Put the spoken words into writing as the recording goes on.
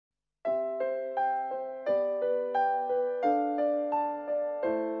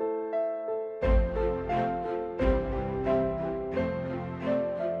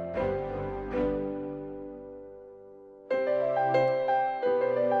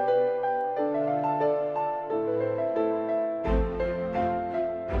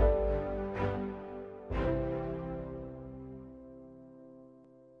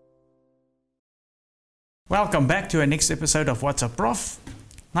Welcome back to our next episode of What's Up, Prof.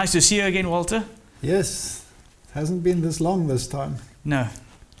 Nice to see you again, Walter. Yes, it hasn't been this long this time. No,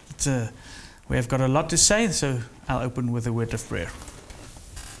 we have got a lot to say, so I'll open with a word of prayer.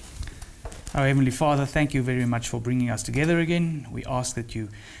 Our Heavenly Father, thank you very much for bringing us together again. We ask that you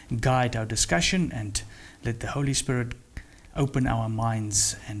guide our discussion and let the Holy Spirit open our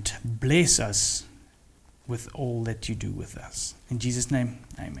minds and bless us with all that you do with us. In Jesus' name,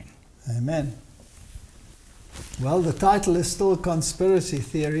 amen. Amen. Well, the title is still Conspiracy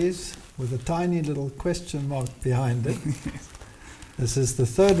Theories, with a tiny little question mark behind it. This is the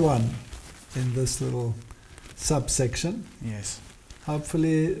third one in this little subsection. Yes.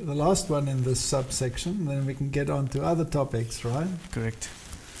 Hopefully the last one in this subsection, then we can get on to other topics, right? Correct.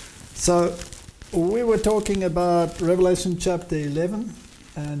 So we were talking about Revelation chapter 11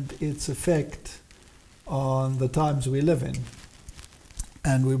 and its effect on the times we live in.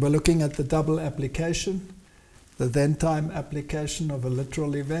 And we were looking at the double application, the then time application of a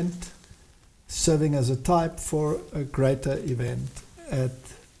literal event, serving as a type for a greater event at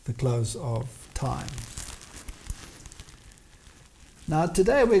the close of time. Now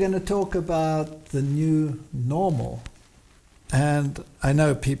today we're going to talk about the new normal. And I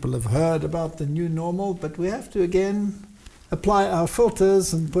know people have heard about the new normal, but we have to again apply our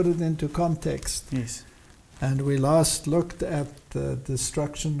filters and put it into context. Yes. And we last looked at the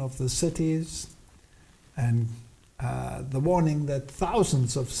destruction of the cities and the warning that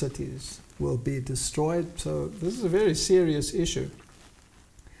thousands of cities will be destroyed. So this is a very serious issue.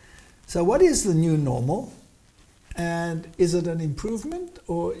 So what is the new normal? And is it an improvement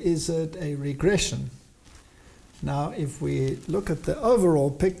or is it a regression? Now, if we look at the overall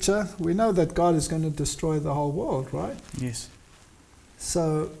picture, we know that God is going to destroy the whole world, right? Yes.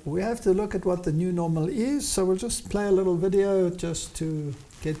 So we have to look at what the new normal is. So we'll just play a little video just to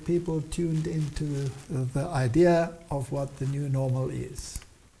get people tuned into the idea of what the new normal is.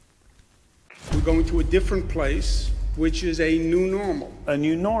 We're going to a different place, which is a new normal. A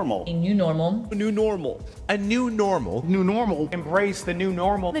new normal. A new normal. A new normal. A new normal. New normal. Embrace the new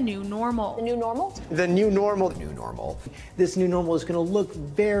normal. The new normal. The new normal? The new normal. The new normal. This new normal is going to look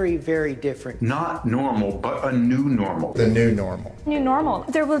very, very different. Not normal, but a new normal. The new normal. New normal.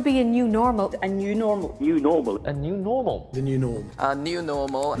 There will be a new normal. A new normal. New normal. A new normal. The new normal. A new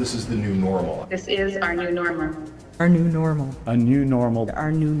normal. This is the new normal. This is our new normal. Our new normal. A new normal.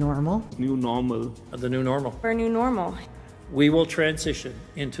 Our new normal. New normal. The new normal. Our new normal. We will transition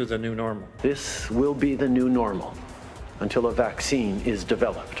into the new normal. This will be the new normal until a vaccine is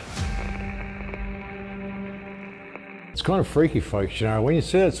developed. It's kind of freaky, folks, you know, when you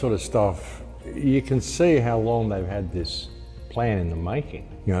see that sort of stuff, you can see how long they've had this plan in the making.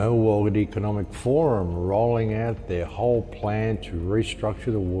 You know, World Economic Forum rolling out their whole plan to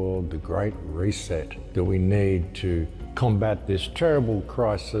restructure the world, the Great Reset, that we need to combat this terrible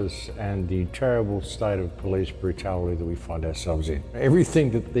crisis and the terrible state of police brutality that we find ourselves in. Everything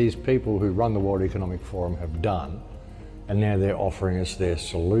that these people who run the World Economic Forum have done, and now they're offering us their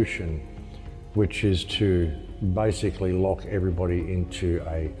solution, which is to basically lock everybody into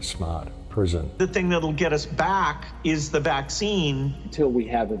a smart prison. The thing that'll get us back is the vaccine. Until we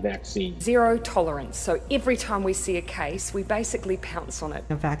have a vaccine. Zero tolerance. So every time we see a case, we basically pounce on it.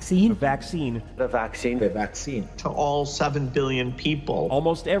 A vaccine. A vaccine. The vaccine. The vaccine. To all 7 billion people.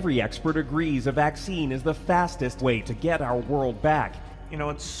 Almost every expert agrees a vaccine is the fastest way to get our world back. You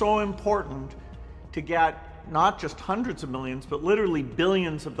know, it's so important to get not just hundreds of millions, but literally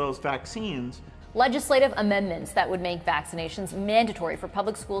billions of those vaccines. Legislative amendments that would make vaccinations mandatory for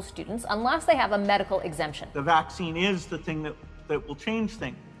public school students unless they have a medical exemption. The vaccine is the thing that will change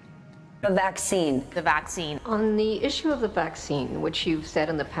things. The vaccine. The vaccine. On the issue of the vaccine, which you've said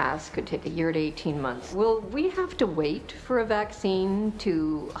in the past could take a year to 18 months, will we have to wait for a vaccine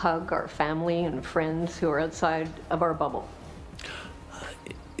to hug our family and friends who are outside of our bubble?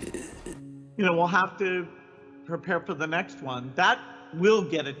 You know, we'll have to prepare for the next one. That will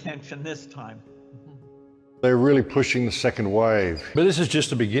get attention this time. They're really pushing the second wave. But this is just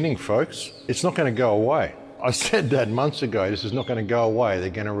the beginning, folks. It's not going to go away. I said that months ago, this is not going to go away.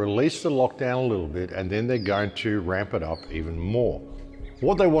 They're going to release the lockdown a little bit, and then they're going to ramp it up even more.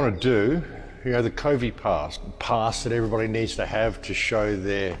 What they want to do, you know, the COVID pass that everybody needs to have to show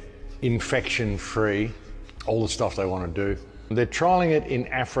they're infection-free, all the stuff they want to do. They're trialling it in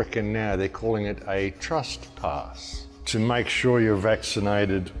Africa now. They're calling it a trust pass to make sure you're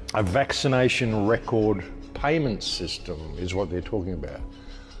vaccinated. A vaccination record payment system is what they're talking about.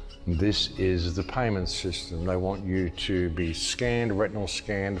 This is the payment system. They want you to be scanned, retinal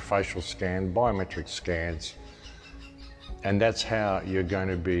scanned, facial scanned, biometric scans, and that's how you're going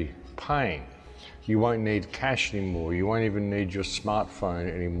to be paying. You won't need cash anymore. You won't even need your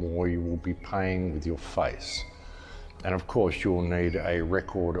smartphone anymore. You will be paying with your face. And of course, you'll need a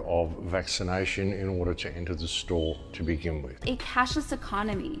record of vaccination in order to enter the store to begin with. A cashless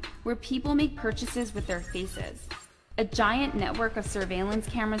economy where people make purchases with their faces. A giant network of surveillance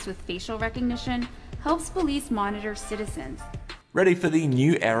cameras with facial recognition helps police monitor citizens. Ready for the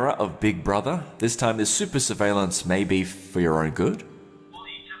new era of Big Brother? This time the super surveillance may be for your own good.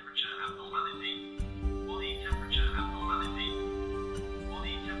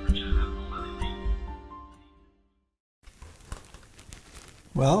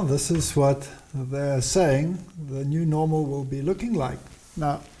 Well, this is what they're saying the new normal will be looking like.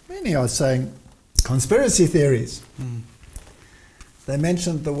 Now, many are saying conspiracy theories. They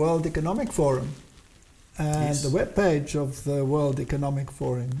mentioned the World Economic Forum and the webpage of the World Economic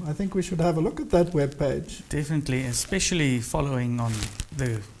Forum. I think we should have a look at that webpage. Definitely, especially following on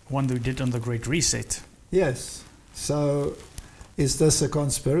the one we did on the Great Reset. Yes. So, is this a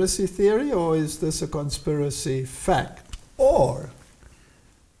conspiracy theory or is this a conspiracy fact? Or,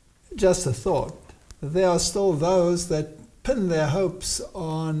 just a thought, there are still those that pin their hopes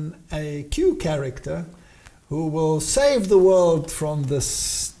on a Q character who will save the world from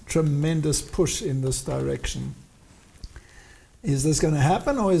this tremendous push in this direction. Is this going to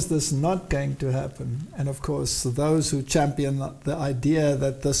happen or is this not going to happen? And of course, those who champion the idea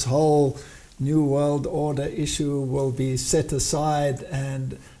that this whole New World Order issue will be set aside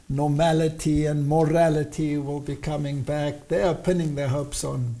and normality and morality will be coming back, they are pinning their hopes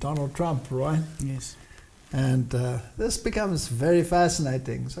on Donald Trump, right? Yes. And this becomes very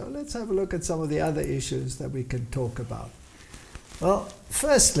fascinating. So let's have a look at some of the other issues that we can talk about. Well,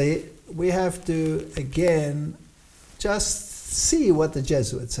 firstly, we have to, again, just see what the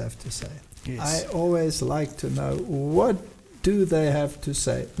Jesuits have to say. Yes. I always like to know, what do they have to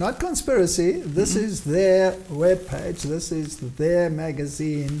say? Not conspiracy. This is their webpage. This is their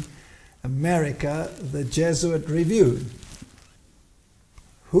magazine, America, the Jesuit Review.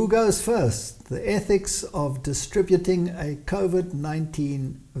 Who goes first? The ethics of distributing a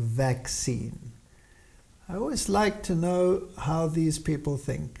COVID-19 vaccine. I always like to know how these people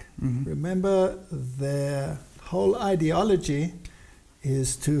think. Remember, their whole ideology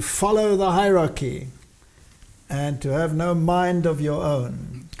is to follow the hierarchy and to have no mind of your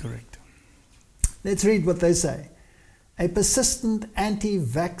own. Correct. Let's read what they say. A persistent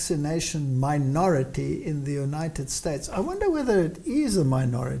anti-vaccination minority in the United States. I wonder whether it is a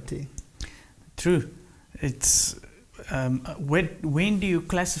minority. True. It's when do you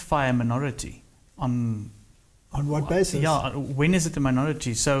classify a minority? On what basis? Yeah, when is it a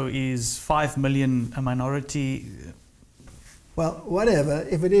minority? So is 5 million a minority? Well, whatever.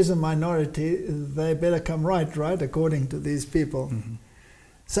 If it is a minority, they better come right, according to these people.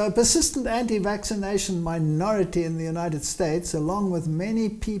 So a persistent anti-vaccination minority in the United States, along with many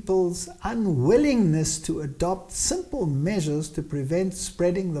people's unwillingness to adopt simple measures to prevent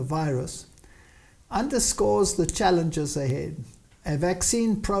spreading the virus, underscores the challenges ahead. A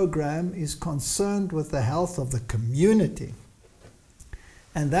vaccine program is concerned with the health of the community,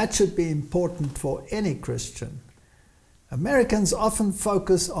 and that should be important for any Christian. Americans often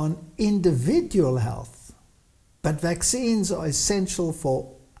focus on individual health, but vaccines are essential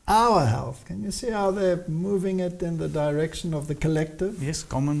for our health. Can you see how they're moving it in the direction of the collective? Yes,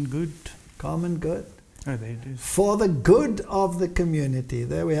 common good. Common good. Oh, they do. For the good of the community.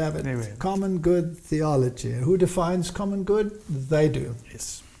 There we have it. There we have it. Common good theology. Who defines common good? They do.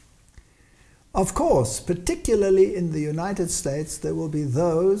 Yes. Of course, particularly in the United States, there will be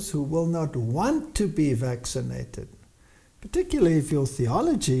those who will not want to be vaccinated. Particularly if your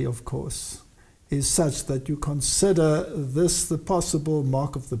theology, of course, is such that you consider this the possible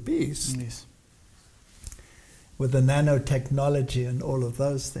mark of the beast. Yes. With the nanotechnology and all of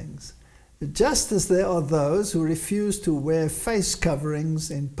those things. Just as there are those who refuse to wear face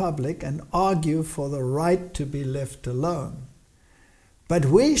coverings in public and argue for the right to be left alone. But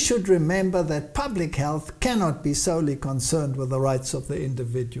we should remember that public health cannot be solely concerned with the rights of the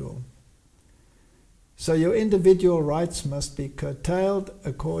individual. So your individual rights must be curtailed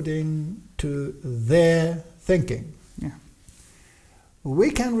according to their thinking. Yeah.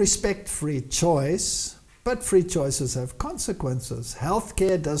 We can respect free choice, but free choices have consequences.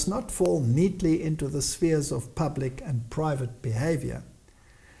 Healthcare does not fall neatly into the spheres of public and private behavior.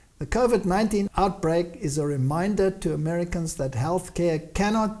 The COVID-19 outbreak is a reminder to Americans that healthcare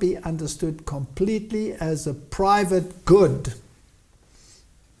cannot be understood completely as a private good.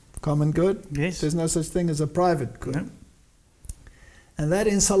 Common good? Yes. There's no such thing as a private good. No. And that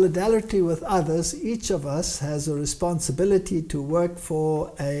in solidarity with others, each of us has a responsibility to work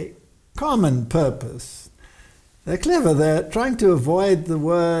for a common purpose. They're clever. They're trying to avoid the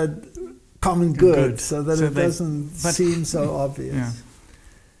word common good so that it doesn't seem so obvious. Yeah.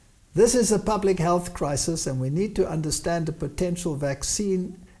 This is a public health crisis, and we need to understand a potential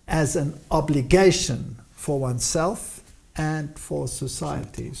vaccine as an obligation for oneself and for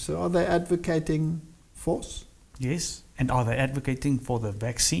society. So are they advocating force? Yes. And are they advocating for the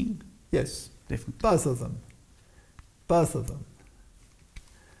vaccine? Yes. Definitely. Both of them. Both of them.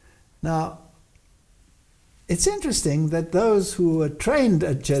 Now, it's interesting that those who were trained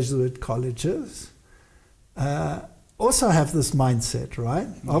at Jesuit colleges also have this mindset, right?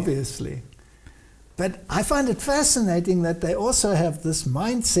 Yeah. Obviously. But I find it fascinating that they also have this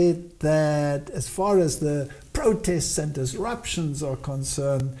mindset that as far as the protests and disruptions are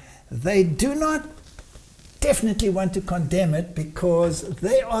concerned, they do not definitely want to condemn it because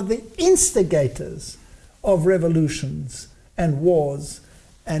they are the instigators of revolutions and wars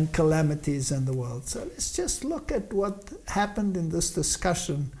and calamities in the world. So let's just look at what happened in this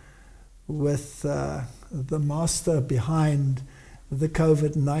discussion with the master behind the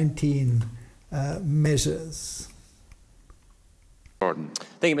COVID-19 measures. Thank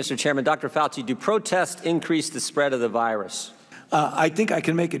you, Mr. Chairman. Dr. Fauci, do protests increase the spread of the virus? I think I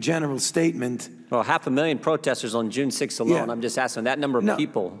can make a general statement. Well, 500,000 protesters on June 6th alone. Yeah. I'm just asking that number of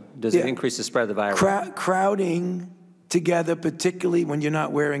people, does it increase the spread of the virus? Crowding together, particularly when you're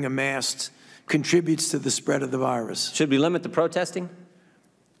not wearing a mask, contributes to the spread of the virus. Should we limit the protesting?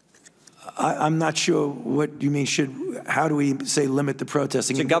 I'm not sure what you mean. How do we say limit the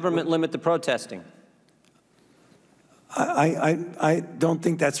protesting? Should government limit the protesting? I don't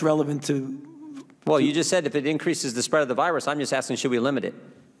think that's relevant to... Well, you just said if it increases the spread of the virus, I'm just asking, should we limit it?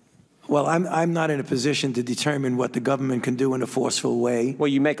 Well, I'm not in a position to determine what the government can do in a forceful way. Well,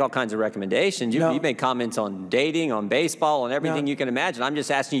 you make all kinds of recommendations. You make comments on dating, on baseball, on everything you can imagine. I'm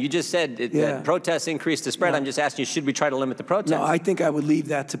just asking you, just said that protests increase the spread. I'm just asking you, should we try to limit the protests? No, I think I would leave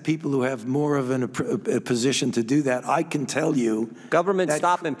that to people who have more of a position to do that. I can tell you... Government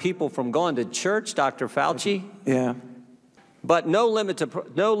stopping people from going to church, Dr. Fauci? Yeah. But no limit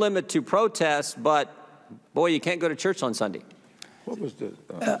to protests, but, boy, you can't go to church on Sunday. What was the...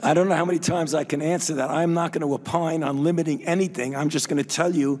 I don't know how many times I can answer that. I'm not going to opine on limiting anything. I'm just going to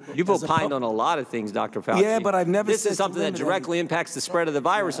tell you... You've opined on a lot of things, Dr. Fauci. Yeah, but I've never This is something that directly impacts the spread of the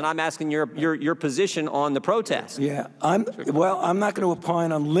virus, and I'm asking your position on the protest. Yeah, I'm not going to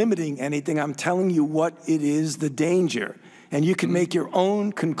opine on limiting anything. I'm telling you what it is, the danger. And you can make your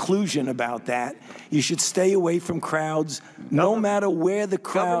own conclusion about that. You should stay away from crowds, no matter where the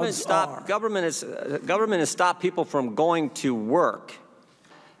crowds are. Government has stopped people from going to work,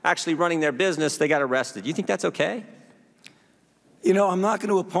 actually running their business. They got arrested. You think that's okay? You know, I'm not going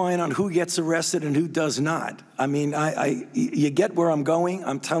to opine on who gets arrested and who does not. I mean, you get where I'm going.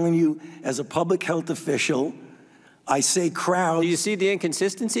 I'm telling you, as a public health official, I say crowds. Do you see the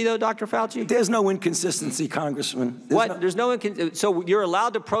inconsistency, though, Dr. Fauci? There's no inconsistency, Congressman. There's no inconsistency. So you're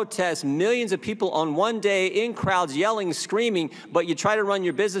allowed to protest, millions of people on one day in crowds yelling, screaming, but you try to run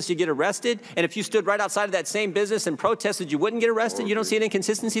your business, you get arrested? And if you stood right outside of that same business and protested, you wouldn't get arrested? You don't see an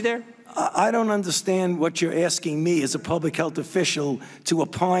inconsistency there? I don't understand what you're asking me as a public health official to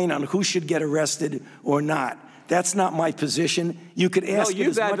opine on who should get arrested or not. That's not my position. You could ask it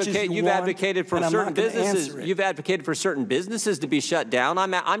as much as you want. You've advocated for certain businesses. You've advocated for certain businesses to be shut down.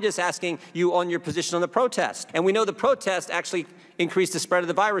 I'm just asking you on your position on the protest. And we know the protest actually increased the spread of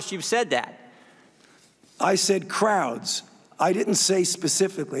the virus. You've said that. I said crowds. I didn't say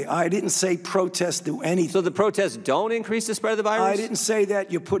specifically. I didn't say protests do anything. So the protests don't increase the spread of the virus? I didn't say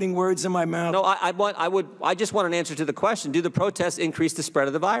that. You're putting words in my mouth. No, I just want an answer to the question. Do the protests increase the spread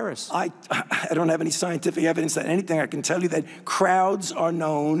of the virus? I don't have any scientific evidence that anything. I can tell you that crowds are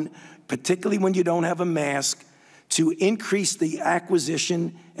known, particularly when you don't have a mask, to increase the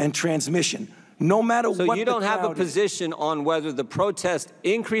acquisition and transmission. No matter what the crowd is. So you don't have a position on whether the protests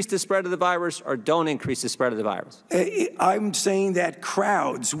increase the spread of the virus or don't increase the spread of the virus? I'm saying that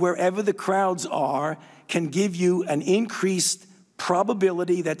crowds, wherever the crowds are, can give you an increased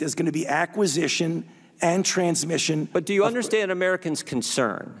probability that there's going to be acquisition and transmission. But do you understand Americans'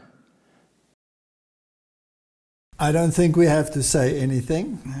 concern? I don't think we have to say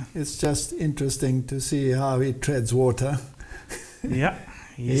anything. It's just interesting to see how he treads water. Yeah.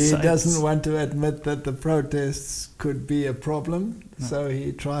 He doesn't want to admit that the protests could be a problem, so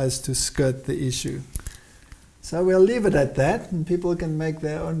he tries to skirt the issue. So we'll leave it at that, and people can make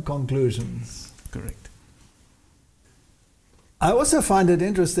their own conclusions. Correct. I also find it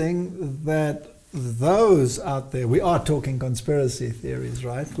interesting that those out there, we are talking conspiracy theories,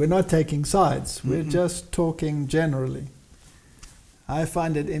 right? We're not taking sides. We're just talking generally. I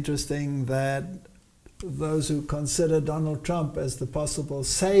find it interesting that those who consider Donald Trump as the possible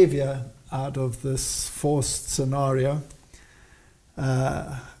savior out of this forced scenario,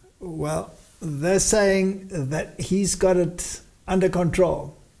 well, they're saying that he's got it under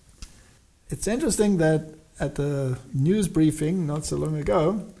control. It's interesting that at the news briefing not so long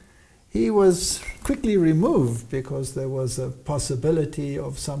ago, he was quickly removed because there was a possibility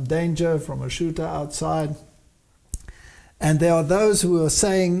of some danger from a shooter outside. And there are those who are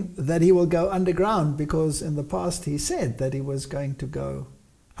saying that he will go underground because in the past he said that he was going to go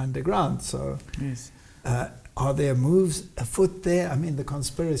underground. So yes. Are there moves afoot there? I mean, the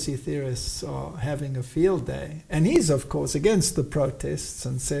conspiracy theorists are having a field day. And he's, of course, against the protests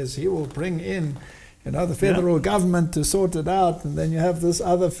and says he will bring in, you know, the federal government to sort it out. And then you have this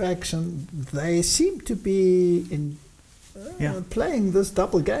other faction. They seem to be in playing this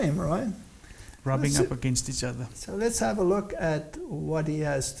double game, right? Rubbing up against each other. So let's have a look at what he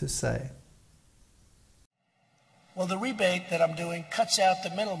has to say. Well, the rebate that I'm doing cuts out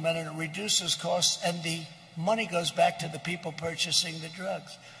the middlemen and it reduces costs, and the money goes back to the people purchasing the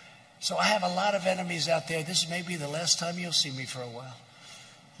drugs. So I have a lot of enemies out there. This may be the last time you'll see me for a while.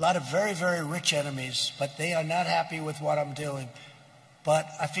 A lot of very, very rich enemies, but they are not happy with what I'm doing. But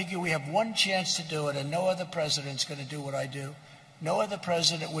I figure we have one chance to do it, and no other president's going to do what I do. No other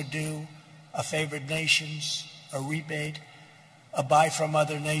president would do a favored nations, a rebate, a buy from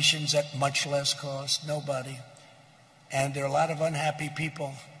other nations at much less cost. Nobody. And there are a lot of unhappy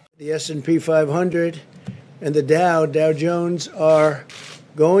people. The S&P 500 and the Dow Jones are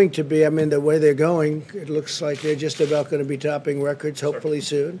going to be, I mean, the way they're going, it looks like they're just about going to be topping records hopefully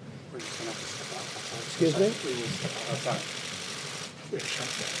soon. Excuse me?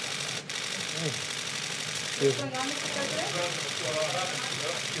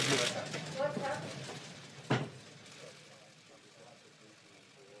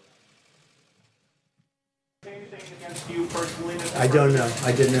 I don't know.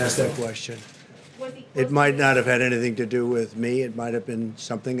 I didn't ask that question. It might not have had anything to do with me. It might have been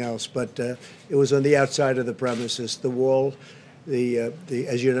something else. But it was on the outside of the premises. The wall,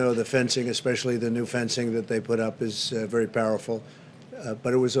 as you know, the fencing, especially the new fencing that they put up, is very powerful.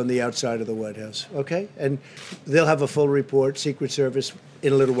 But it was on the outside of the White House. Okay? And they'll have a full report. Secret Service,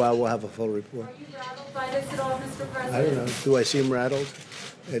 in a little while, will have a full report. Are you rattled by this at all, Mr. President? I don't know. Do I seem rattled?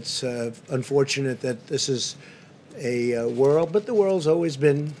 It's unfortunate that this is a world, but the world's always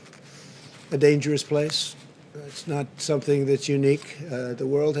been a dangerous place. It's not something that's unique. The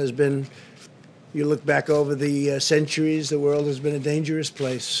world has been, you look back over the centuries, the world has been a dangerous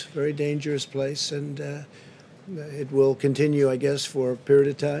place, very dangerous place, and it will continue, I guess, for a period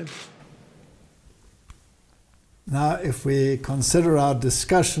of time. Now, if we consider our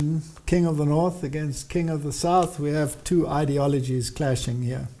discussion, King of the North against King of the South, we have two ideologies clashing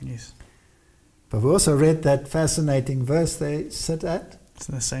here. Yes. But we also read that fascinating verse they sit at. It's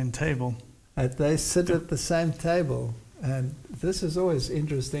the same table. They sit at the same table. And this is always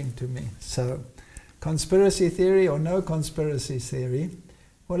interesting to me. So, conspiracy theory or no conspiracy theory,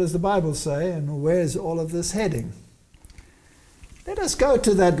 what does the Bible say and where is all of this heading? Let us go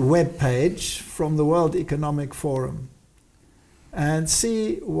to that web page from the World Economic Forum and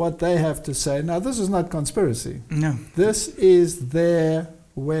see what they have to say. Now, this is not conspiracy. No. This is their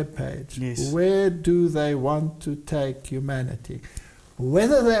web page. Yes. Where do they want to take humanity?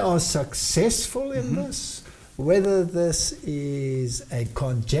 Whether they are successful in this, whether this is a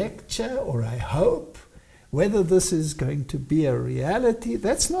conjecture or a hope, whether this is going to be a reality,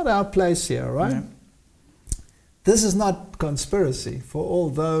 that's not our place here, right? No. This is not conspiracy for all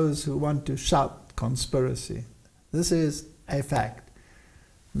those who want to shout conspiracy. This is a fact.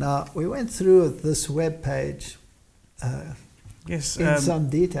 Now, we went through this web page yes, in some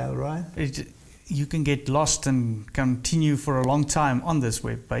detail, right? You can get lost and continue for a long time on this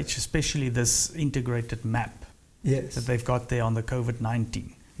web page, especially this integrated map that they've got there on the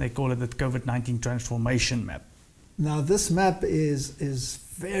COVID-19. They call it the COVID-19 transformation map. Now, this map is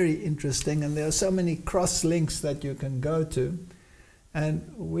very interesting, and there are so many cross links that you can go to.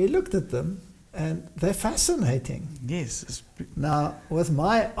 And we looked at them, and they're fascinating. Yes. Now, with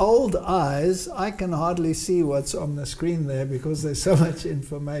my old eyes, I can hardly see what's on the screen there because there's so much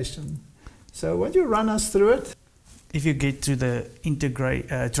information. So, won't you run us through it? If you get to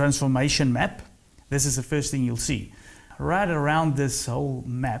the transformation map, this is the first thing you'll see. Right around this whole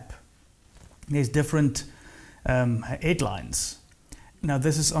map, there's different headlines. Now,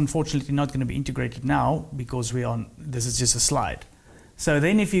 this is unfortunately not going to be integrated now because this is just a slide. So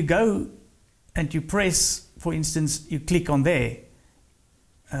then if you go and you press, for instance, you click on there,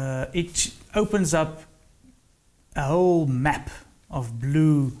 it opens up a whole map of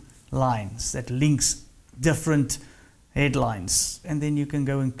blue lines that links different headlines, and then you can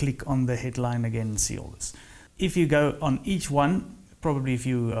go and click on the headline again and see all this. If you go on each one, probably if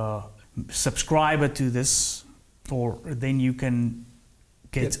you are a subscriber to this, or then you can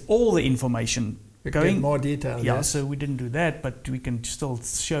get all the information going. Get more detail. Yeah, yes. so we didn't do that, but we can still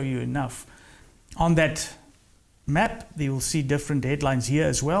show you enough. On that map, you will see different headlines here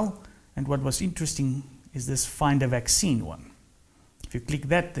as well. And what was interesting is this find a vaccine one. If you click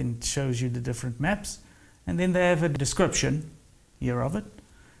that, then it shows you the different maps. And then they have a description here of it.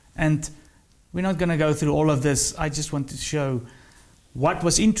 And we're not going to go through all of this. I just want to show what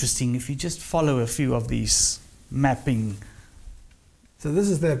was interesting if you just follow a few of these mapping. So this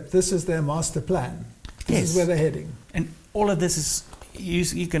is their master plan. This is where they're heading. And all of this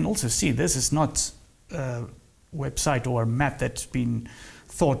is, you can also see this is not a website or a map that's been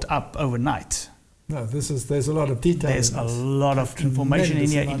thought up overnight. No, there's a lot of detail. There's a lot of information in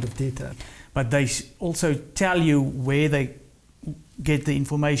here. Amount of detail. But they also tell you where they get the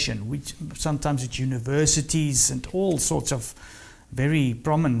information, which sometimes it's universities and all sorts of very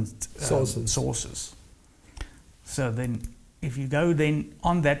prominent sources. So then if you go then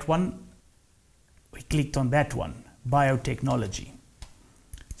on that one, we clicked on that one, biotechnology.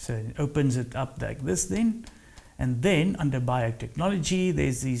 So it opens it up like this then. And then under biotechnology,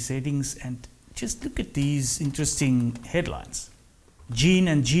 there's these headings, and just look at these interesting headlines. Gene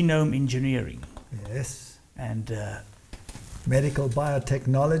and genome engineering. Yes. And medical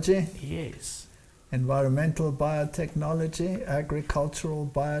biotechnology. Yes. Environmental biotechnology,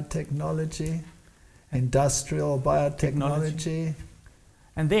 agricultural biotechnology, industrial biotechnology.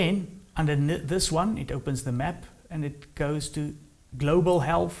 And then under this one, it opens the map and it goes to global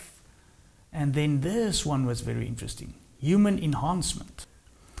health. And then this one was very interesting. Human enhancement.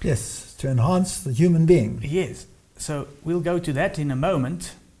 Yes, to enhance the human being. Yes. So we'll go to that in a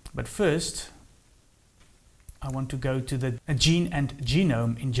moment. But first, I want to go to the gene and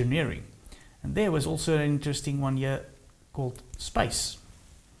genome engineering. And there was also an interesting one here called space.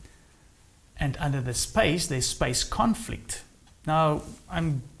 And under the space, there's space conflict. Now,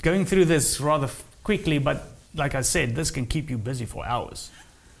 I'm going through this rather quickly, but like I said, this can keep you busy for hours.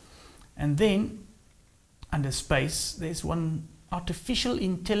 And then, under space, there's one, artificial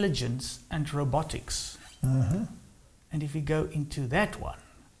intelligence and robotics. And if we go into that one,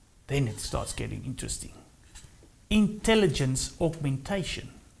 then it starts getting interesting. Intelligence augmentation.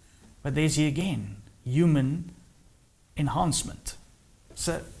 But there's here again, human enhancement.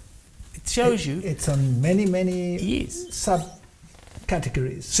 So it shows you. It's on many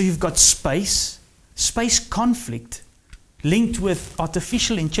sub-categories. So you've got space conflict, linked with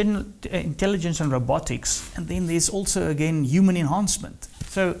artificial intelligence and robotics, and then there's also again human enhancement.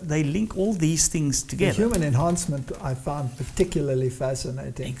 So they link all these things together. The human enhancement I found particularly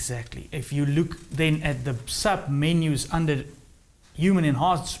fascinating. Exactly. If you look then at the sub-menus under human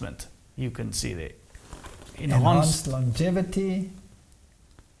enhancement, you can see there. Enhanced longevity.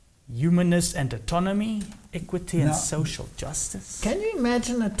 Humanness and autonomy, equity and social justice. Can you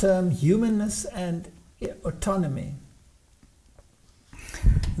imagine a term, humanness and autonomy?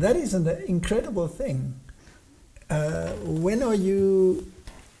 That is an incredible thing. When are you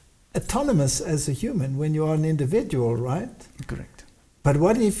autonomous as a human? When you are an individual, right? Correct. But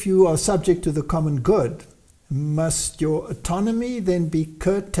what if you are subject to the common good? Must your autonomy then be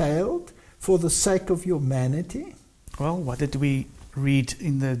curtailed for the sake of humanity? Well, what did we read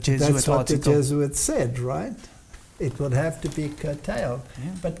in the Jesuit article? That's what the Jesuit said, right? It would have to be curtailed.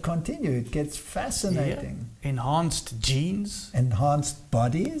 Yeah. But continue, it gets fascinating. Yeah. Enhanced genes. Enhanced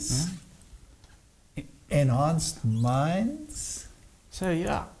bodies. Yeah. Enhanced minds. So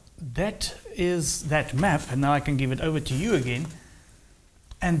yeah, that is that map, and now I can give it over to you again.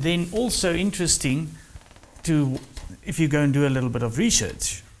 And then also interesting to, if you go and do a little bit of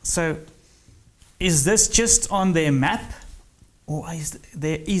research. So is this just on their map, or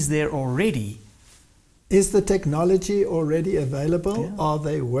is there already? Is the technology already available? Yeah. Are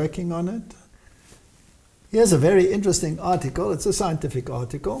they working on it? Here's a very interesting article. It's a scientific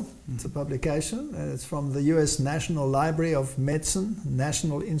article. It's a publication. And it's from the US National Library of Medicine,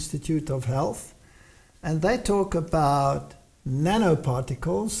 National Institute of Health. And they talk about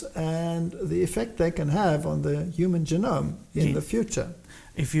nanoparticles and the effect they can have on the human genome in the future.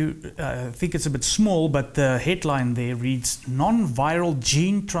 If you think it's a bit small, but the headline there reads non-viral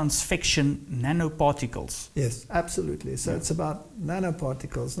gene transfection nanoparticles. Yes, absolutely. So it's about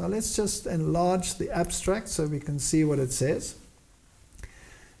nanoparticles. Now let's just enlarge the abstract so we can see what it says.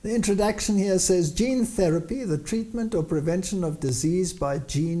 The introduction here says gene therapy, the treatment or prevention of disease by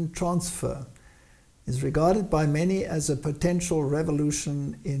gene transfer. is regarded by many as a potential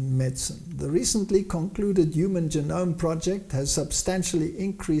revolution in medicine. The recently concluded Human Genome Project has substantially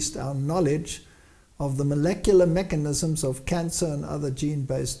increased our knowledge of the molecular mechanisms of cancer and other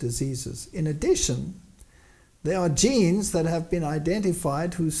gene-based diseases. In addition, there are genes that have been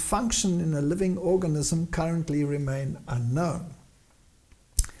identified whose function in a living organism currently remain unknown.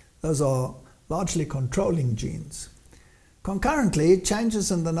 Those are largely controlling genes. Concurrently, changes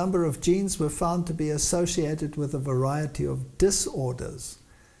in the number of genes were found to be associated with a variety of disorders,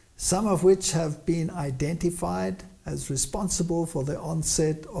 some of which have been identified as responsible for the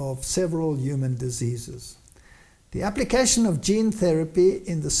onset of several human diseases. The application of gene therapy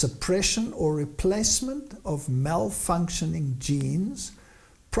in the suppression or replacement of malfunctioning genes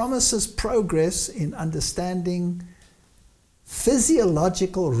promises progress in understanding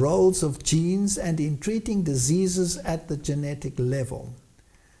physiological roles of genes and in treating diseases at the genetic level.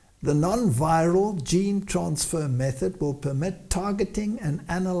 The non-viral gene transfer method will permit targeting and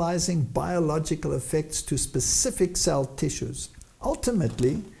analyzing biological effects to specific cell tissues.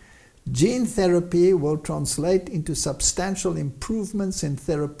 Ultimately, gene therapy will translate into substantial improvements in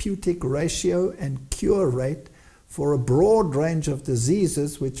therapeutic ratio and cure rate for a broad range of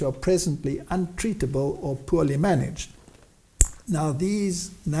diseases which are presently untreatable or poorly managed. Now, these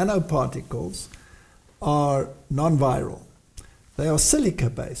nanoparticles are non-viral. They are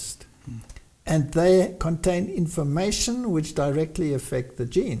silica-based, and they contain information which directly affect the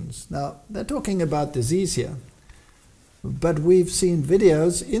genes. Now, they're talking about disease here, but we've seen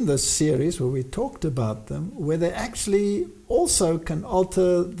videos in this series where we talked about them, where they actually also can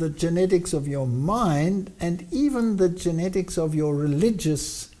alter the genetics of your mind and even the genetics of your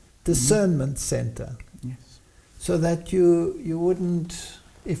religious discernment center. So that you wouldn't,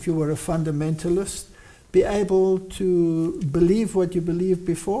 if you were a fundamentalist, be able to believe what you believed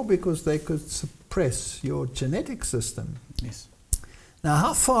before, because they could suppress your genetic system. Yes. Now,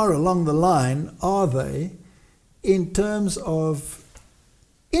 how far along the line are they in terms of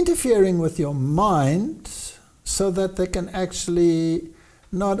interfering with your mind so that they can actually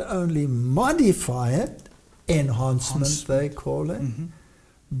not only modify it, enhancement they call it,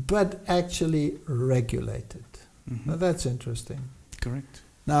 but actually regulate it? Now, that's interesting. Correct.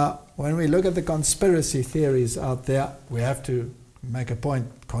 Now, when we look at the conspiracy theories out there, we have to make a point,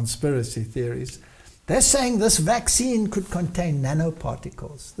 conspiracy theories. They're saying this vaccine could contain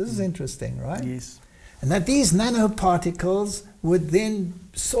nanoparticles. This is interesting, right? Yes. And that these nanoparticles would then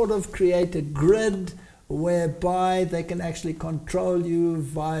sort of create a grid whereby they can actually control you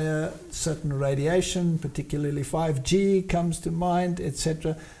via certain radiation, particularly 5G comes to mind,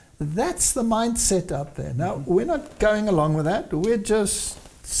 etc. That's the mindset up there. Now, we're not going along with that. We're just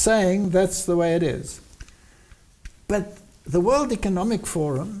saying that's the way it is. But the World Economic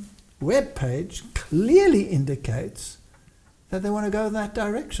Forum webpage clearly indicates that they want to go in that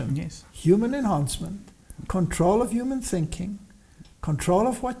direction. Yes. Human enhancement, control of human thinking, control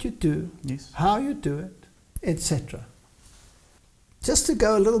of what you do, yes, how you do it, etc. Just to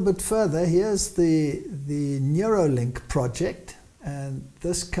go a little bit further, here's the Neuralink project. And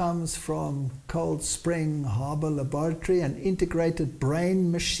this comes from Cold Spring Harbor Laboratory, an integrated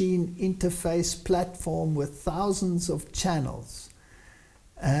brain-machine interface platform with thousands of channels.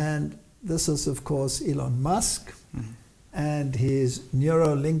 And this is, of course, Elon Musk and his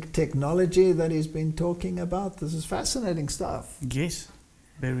Neuralink technology that he's been talking about. This is fascinating stuff. Yes,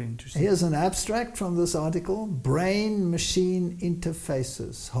 very interesting. Here's an abstract from this article. Brain-machine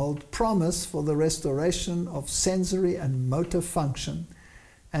interfaces hold promise for the restoration of sensory and motor function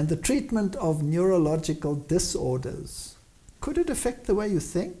and the treatment of neurological disorders. Could it affect the way you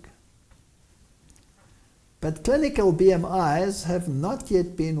think? But clinical BMIs have not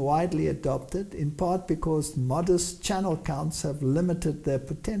yet been widely adopted, in part because modest channel counts have limited their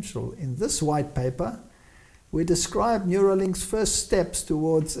potential. In this white paper, we describe Neuralink's first steps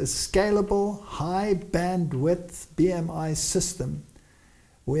towards a scalable, high-bandwidth BMI system.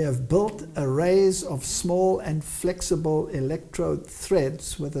 We have built arrays of small and flexible electrode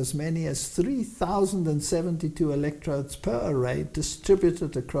threads with as many as 3,072 electrodes per array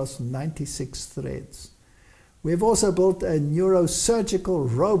distributed across 96 threads. We have also built a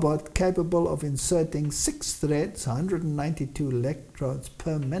neurosurgical robot capable of inserting 6 threads, 192 electrodes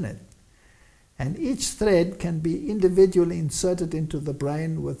per minute. And each thread can be individually inserted into the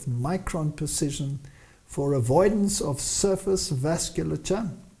brain with micron precision for avoidance of surface vasculature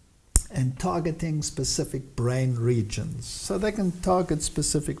and targeting specific brain regions. So they can target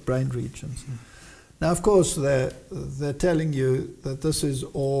specific brain regions. Now, of course, they're telling you that this is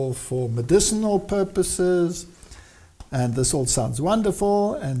all for medicinal purposes, And this all sounds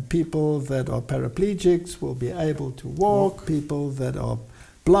wonderful, and people that are paraplegics will be able to walk. People that are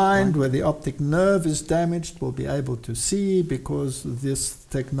blind, where the optic nerve is damaged, will be able to see because this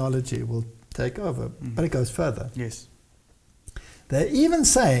technology will take over. But it goes further. Yes. They're even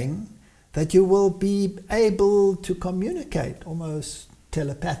saying that you will be able to communicate almost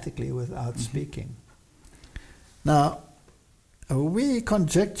telepathically without speaking. Now, we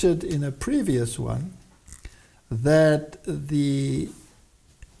conjectured in a previous one that the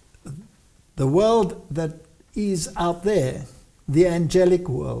world that is out there, the angelic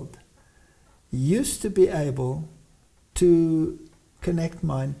world, used to be able to connect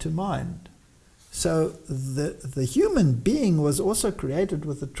mind to mind. So the human being was also created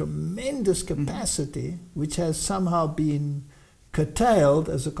with a tremendous capacity, which has somehow been curtailed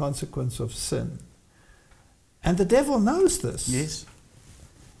as a consequence of sin. And the devil knows this. Yes.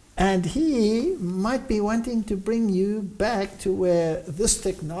 And he might be wanting to bring you back to where this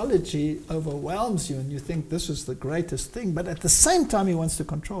technology overwhelms you and you think this is the greatest thing, but at the same time he wants to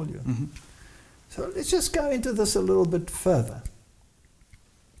control you. So let's just go into this a little bit further.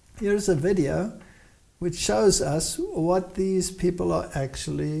 Here's a video which shows us what these people are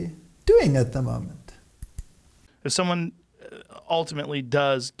actually doing at the moment. If someone ultimately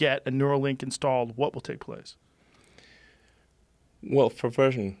does get a Neuralink installed, what will take place? Well, for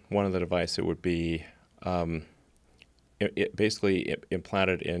version 1 of the device, it would be basically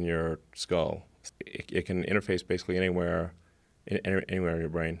implanted in your skull. It can interface basically anywhere in your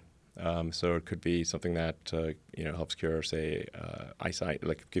brain. So it could be something that helps cure, say, eyesight,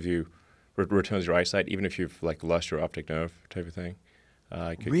 like returns your eyesight, even if you've like lost your optic nerve type of thing.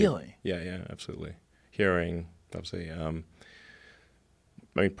 Really? Yeah, absolutely. Hearing, obviously. I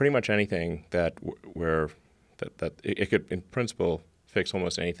mean, pretty much anything that it could, in principle, fix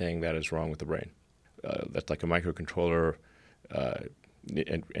almost anything that is wrong with the brain. That's like a microcontroller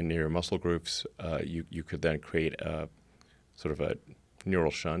in your muscle groups. You could then create a sort of a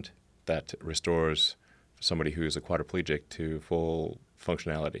neural shunt that restores somebody who is a quadriplegic to full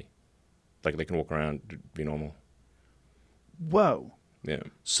functionality. Like they can walk around, be normal. Whoa. Yeah.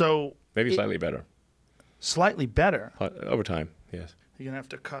 So maybe slightly better. Slightly better? Over time, yes. You're going to have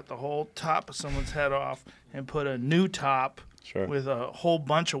to cut the whole top of someone's head off and put a new top with a whole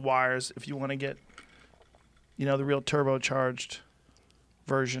bunch of wires if you want to get, the real turbocharged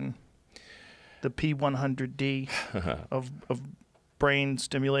version, the P100D of brain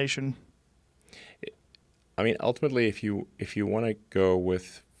stimulation. I mean, ultimately, if you want to go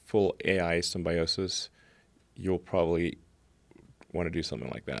with full AI symbiosis, you'll probably want to do something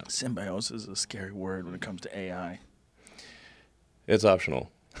like that. Symbiosis is a scary word when it comes to AI. It's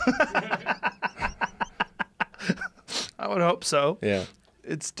optional. I would hope so. Yeah.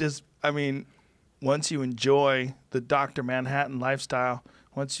 It's just, I mean, once you enjoy the Dr. Manhattan lifestyle,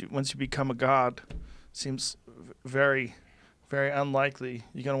 once you become a god, seems very, very unlikely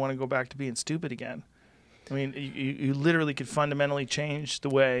you're going to want to go back to being stupid again. I mean, you literally could fundamentally change the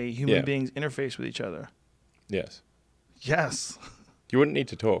way human beings interface with each other. Yes. Yes. You wouldn't need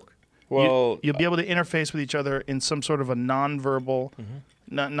to talk. Well, you'll be able to interface with each other in some sort of a non-verbal,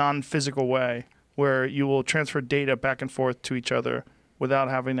 non-physical way where you will transfer data back and forth to each other without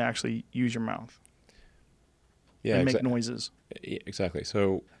having to actually use your mouth and make noises. Exactly.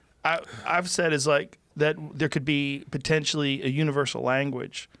 So I've said is like that there could be potentially a universal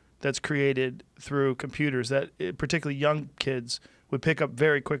language that's created through computers that particularly young kids would pick up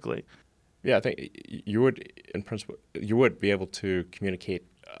very quickly. Yeah, I think you would, in principle, you would be able to communicate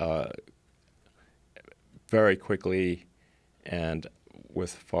very quickly and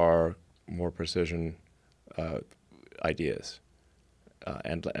with far more precision ideas.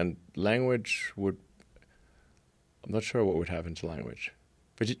 And language would, I'm not sure what would happen to language.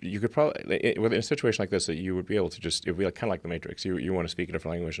 But you could probably, in a situation like this, you would be able to just, it would be kind of like the Matrix. You want to speak a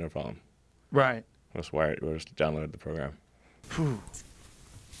different language, no problem. Right. Just wire it, or just download the program.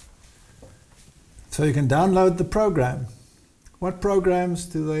 So you can download the program. What programs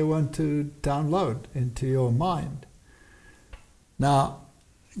do they want to download into your mind? Now,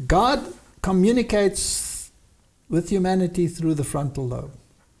 God communicates with humanity through the frontal lobe.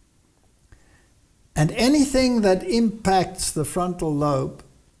 And anything that impacts the frontal lobe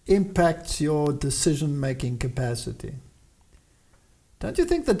impacts your decision-making capacity. Don't you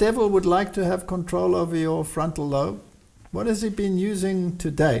think the devil would like to have control over your frontal lobe? What has he been using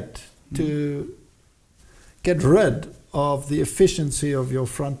to date to get rid of the efficiency of your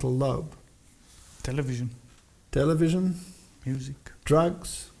frontal lobe? Television. Television. Music.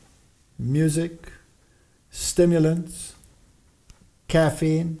 Drugs. Music. Stimulants.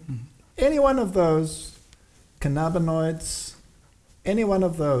 Caffeine. Any one of those cannabinoids, any one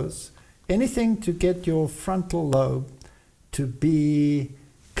of those, anything to get your frontal lobe to be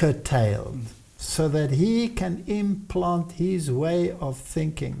curtailed so that he can implant his way of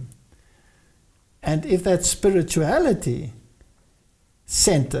thinking. And if that spirituality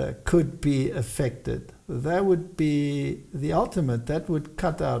center could be affected, that would be the ultimate. That would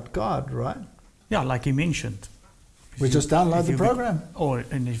cut out God, right? Yeah, like you mentioned. We just download the program.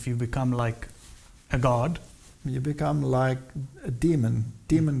 And if you become like a god, you become like a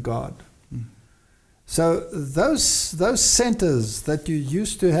demon god. So those centers that you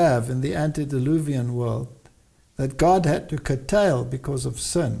used to have in the antediluvian world, that God had to curtail because of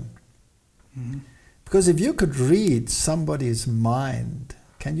sin. Because if you could read somebody's mind,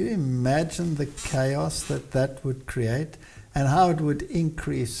 can you imagine the chaos that would create and how it would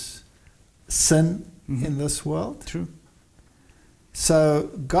increase sin in this world? True.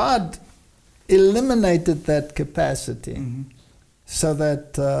 So God eliminated that capacity so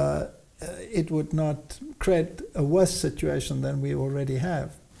that it would not create a worse situation than we already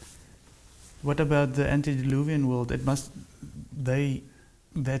have. What about the antediluvian world?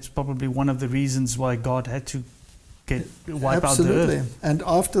 That's probably one of the reasons why God had to wipe out the earth. And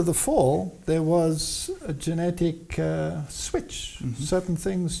after the fall, there was a genetic switch. Certain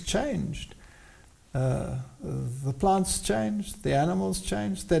things changed. The plants changed, the animals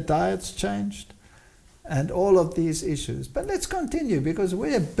changed, their diets changed, and all of these issues. But let's continue, because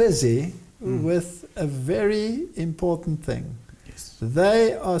we're busy with a very important thing. Yes.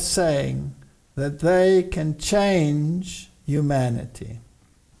 They are saying that they can change humanity.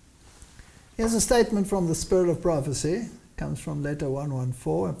 Here's a statement from the Spirit of Prophecy. Comes from letter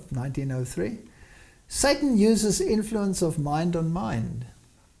 114 of 1903. Satan uses influence of mind on mind.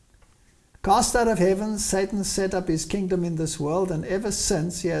 Cast out of heaven, Satan set up his kingdom in this world, and ever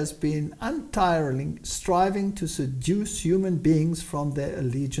since he has been untiringly striving to seduce human beings from their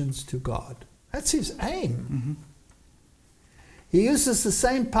allegiance to God. That's his aim. He uses the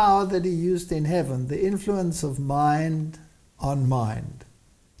same power that he used in heaven, the influence of mind on mind.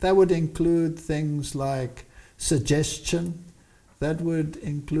 That would include things like suggestion. That would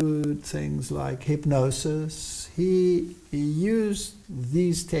include things like hypnosis. He used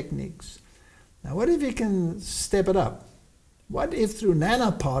these techniques. Now, what if he can step it up? What if through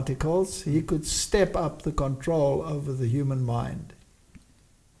nanoparticles he could step up the control over the human mind?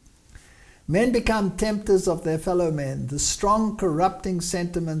 Men become tempters of their fellow men. The strong corrupting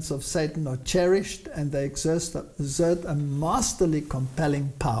sentiments of Satan are cherished, and they exert a masterly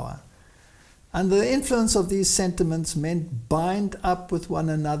compelling power. Under the influence of these sentiments, men bind up with one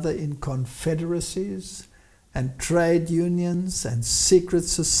another in confederacies and trade unions and secret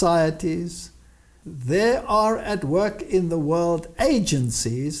societies. There are at work in the world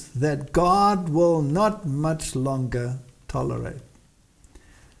agencies that God will not much longer tolerate.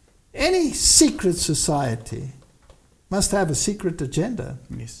 Any secret society must have a secret agenda,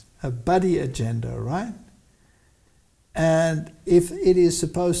 yes, a buddy agenda, right? And if it is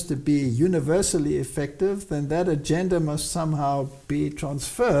supposed to be universally effective, then that agenda must somehow be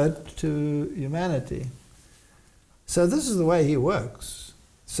transferred to humanity. So this is the way he works.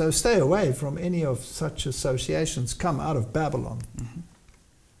 So stay away from any of such associations. Come out of Babylon.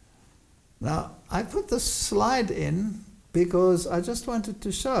 Now, I put this slide in because I just wanted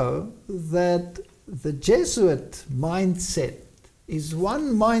to show that the Jesuit mindset is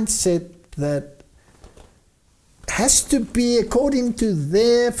one mindset that has to be, according to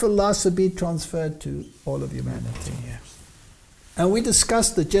their philosophy, transferred to all of humanity. Yes. And we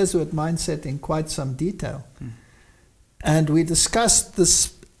discussed the Jesuit mindset in quite some detail. And we discussed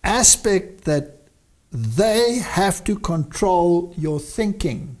this aspect that they have to control your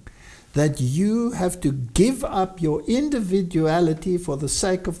thinking, that you have to give up your individuality for the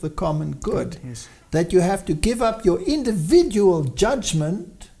sake of the common good, yes, that you have to give up your individual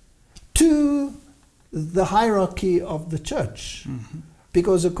judgment to the hierarchy of the church.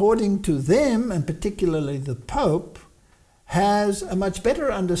 Because according to them, and particularly the Pope, has a much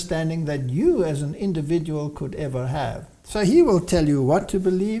better understanding than you as an individual could ever have. So he will tell you what to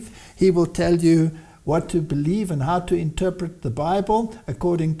believe, he will tell you what to believe and how to interpret the Bible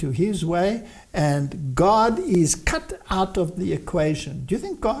according to his way, and God is cut out of the equation. Do you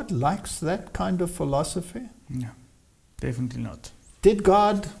think God likes that kind of philosophy? No, definitely not. Did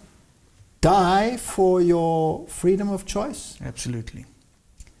God die for your freedom of choice? Absolutely.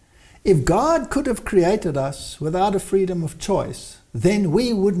 If God could have created us without a freedom of choice, then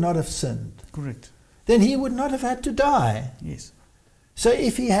we would not have sinned. Correct. Then he would not have had to die. Yes. So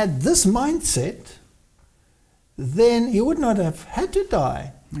if he had this mindset, then he would not have had to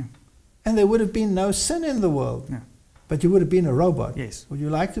die. Yeah. and there would have been no sin in the world. No. But you would have been a robot. Yes. Would you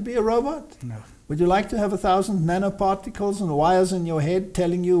like to be a robot? No. Would you like to have 1,000 nanoparticles and wires in your head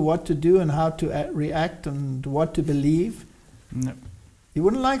telling you what to do and how to react and what to believe? No. You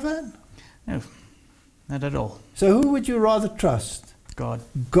wouldn't like that? No. Not at all. So who would you rather trust? God.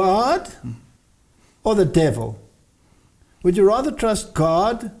 God or the devil? Would you rather trust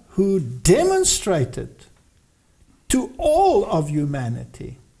God, who demonstrated to all of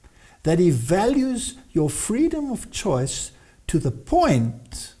humanity that he values your freedom of choice to the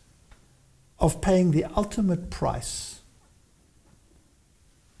point of paying the ultimate price?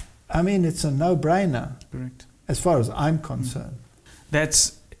 I mean, it's a no-brainer. Correct. As far as I'm concerned.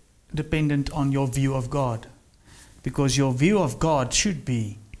 That's dependent on your view of God. Because your view of God should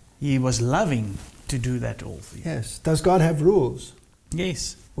be, he was loving to do that all for you. Yes. Does God have rules?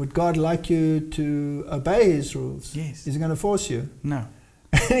 Yes. Would God like you to obey his rules? Yes. Is he going to force you? No.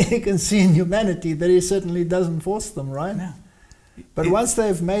 You can see in humanity that he certainly doesn't force them, right? No. But once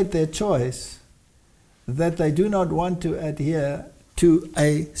they've made their choice that they do not want to adhere to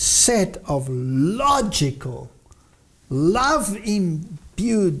a set of logical,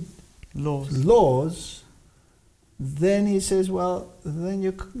 love-imbued laws, then he says, well, then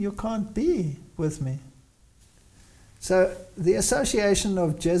you can't be with me. So the Association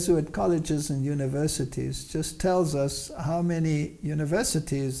of Jesuit Colleges and Universities just tells us how many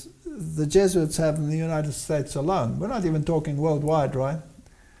universities the Jesuits have in the United States alone. We're not even talking worldwide, right?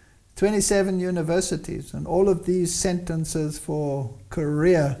 27 universities, and all of these sentences for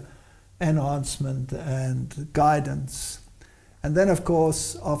career enhancement and guidance. And then, of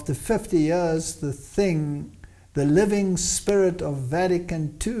course, after 50 years, the living spirit of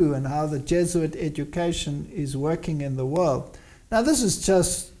Vatican II and how the Jesuit education is working in the world. Now, this is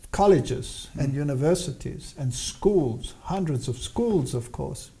just colleges and universities and schools, hundreds of schools, of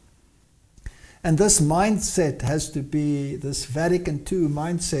course. And this mindset has to be, this Vatican II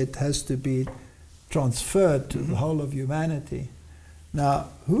mindset has to be transferred to the whole of humanity. Now,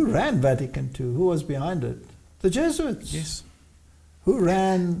 who ran Vatican II? Who was behind it? The Jesuits. Yes. Who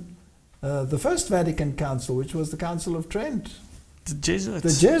ran the First Vatican Council, which was the Council of Trent? The Jesuits.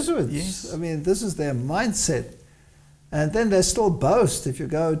 The Jesuits. Yes. I mean, this is their mindset. And then they still boast, if you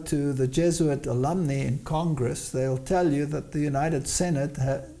go to the Jesuit alumni in Congress, they'll tell you that the United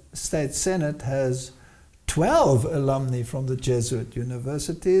States Senate has 12 alumni from the Jesuit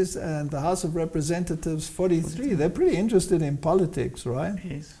universities, and the House of Representatives 43. They're pretty interested in politics, right?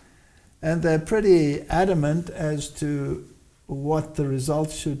 Yes. And they're pretty adamant as to what the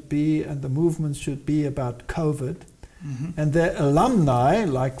results should be and the movements should be about COVID. And their alumni,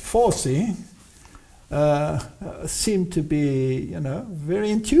 like Fauci, seem to be,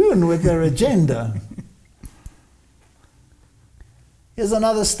 very in tune with their agenda. Here's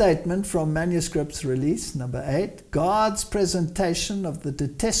another statement from Manuscript Release, number 8. God's presentation of the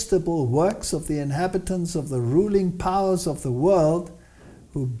detestable works of the inhabitants of the ruling powers of the world,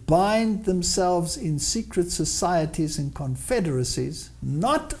 who bind themselves in secret societies and confederacies,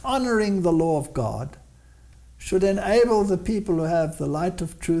 not honoring the law of God, should enable the people who have the light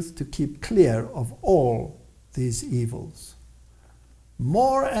of truth to keep clear of all these evils.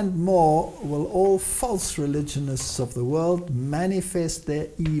 More and more will all false religionists of the world manifest their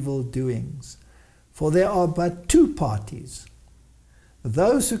evil doings, for there are but two parties,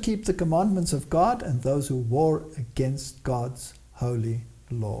 those who keep the commandments of God and those who war against God's holy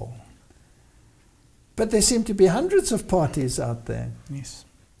law. But there seem to be hundreds of parties out there. Yes.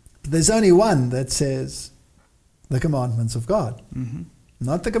 But there's only one that says the commandments of God.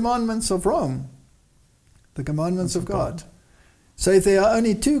 Not the commandments of Rome, the commandments of God. So if there are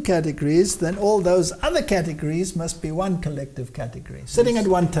only two categories, then all those other categories must be one collective category, sitting at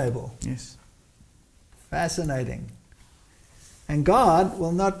one table. Yes. Fascinating. And God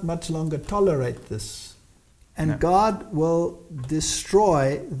will not much longer tolerate this. And God will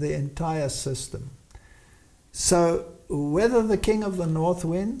destroy the entire system. So whether the king of the north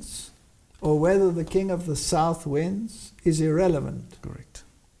wins or whether the king of the south wins is irrelevant. Correct.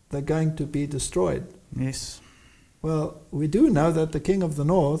 They're going to be destroyed. Yes. Well, we do know that the king of the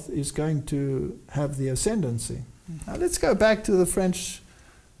north is going to have the ascendancy. Now let's go back to the French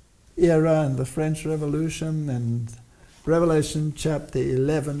era and the French Revolution and Revelation chapter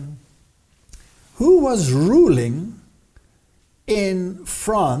 11. Who was ruling in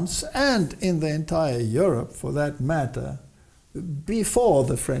France and in the entire Europe, for that matter, before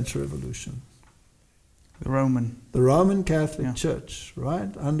the French Revolution? The Roman Catholic Church, right,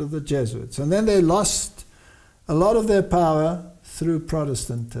 under the Jesuits. And then they lost a lot of their power through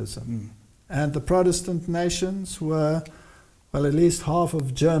Protestantism. And the Protestant nations were well, at least half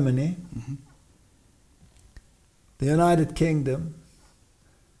of Germany, the United Kingdom,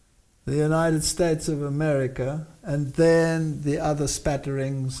 the United States of America, and then the other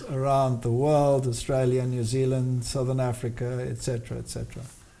spatterings around the world, Australia, New Zealand, Southern Africa, etc., etc.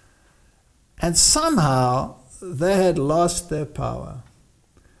 And somehow they had lost their power.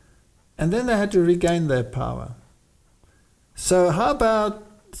 And then they had to regain their power. So how about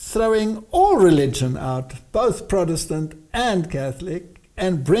throwing all religion out, both Protestant and Catholic,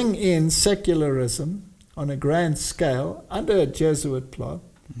 and bring in secularism on a grand scale under a Jesuit plot,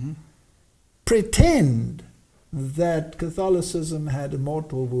 pretend that Catholicism had a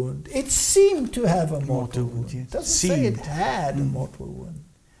mortal wound. It seemed to have a mortal wound. It doesn't say it had a mortal wound.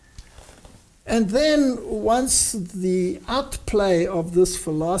 And then once the outplay of this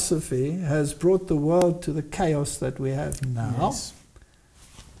philosophy has brought the world to the chaos that we have now,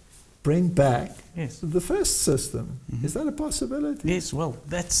 bring back the first system. Is that a possibility? Yes, well,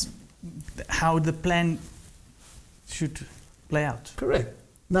 that's how the plan should play out. Correct.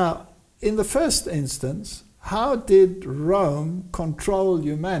 Now, in the first instance, how did Rome control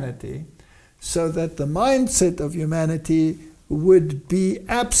humanity so that the mindset of humanity would be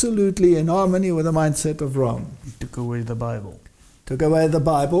absolutely in harmony with the mindset of Rome? Took away the Bible. Took away the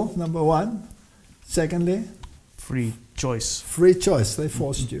Bible, number one. Secondly? Free choice. Free choice. They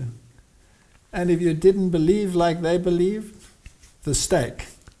forced you. And if you didn't believe like they believed, the stake,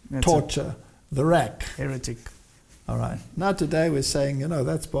 torture, the rack. Heretic. All right. Now today we're saying, you know,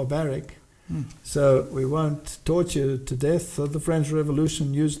 that's barbaric. So we won't torture you to death. So the French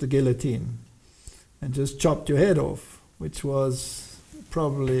Revolution used the guillotine and just chopped your head off, which was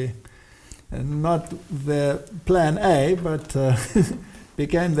probably not their plan A, but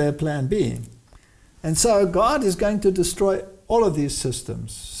became their plan B. And so God is going to destroy all of these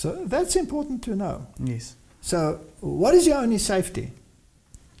systems. So that's important to know. Yes. So what is your only safety?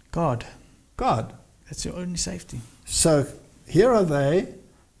 God. God. That's your only safety. So here are they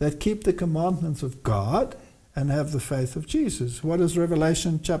that keep the commandments of God and have the faith of Jesus. What does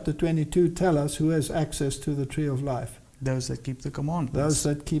Revelation chapter 22 tell us? Who has access to the tree of life? Those that keep the commandments. Those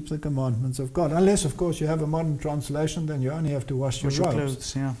that keep the commandments of God. Unless, of course, you have a modern translation, then you only have to wash your robes.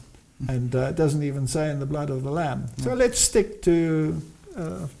 Clothes, yeah. And it doesn't even say in the blood of the Lamb. So let's stick to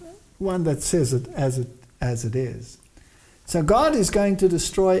one that says it as it is. So God is going to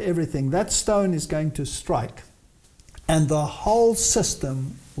destroy everything. That stone is going to strike. And the whole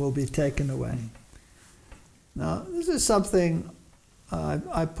system will be taken away. Now, this is something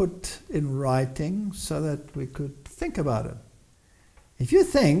I put in writing so that we could think about it. If you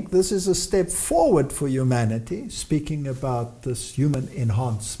think this is a step forward for humanity, speaking about this human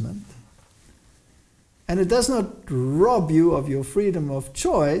enhancement, and it does not rob you of your freedom of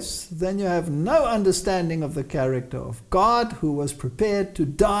choice, then you have no understanding of the character of God, who was prepared to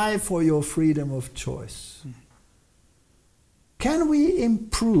die for your freedom of choice. Can we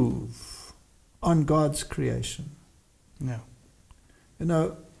improve on God's creation? No. You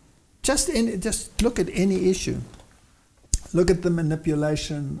know, just look at any issue. Look at the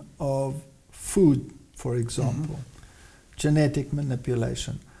manipulation of food, for example. Genetic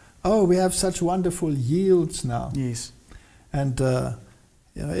manipulation. Oh, we have such wonderful yields now. Yes. And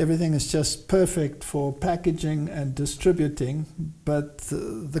you know, everything is just perfect for packaging and distributing, but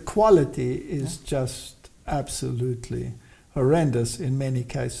the quality is just absolutely horrendous in many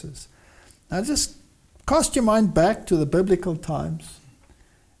cases. Now just cast your mind back to the biblical times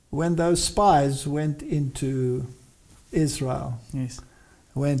when those spies went into Israel,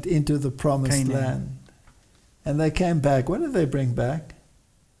 went into the promised land, and they came back. What did they bring back?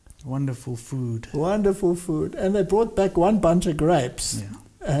 Wonderful food. Wonderful food. And they brought back one bunch of grapes.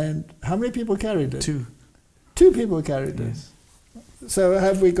 Yeah. And how many people carried it? 2. 2 people carried it. So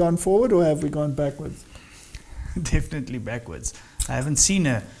have we gone forward or have we gone backwards? Definitely backwards. I haven't seen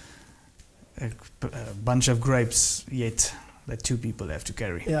a bunch of grapes yet that 2 people have to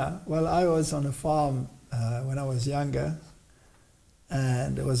carry. Yeah, well, I was on a farm when I was younger,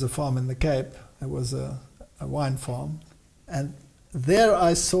 and it was a farm in the Cape. It was a wine farm, and there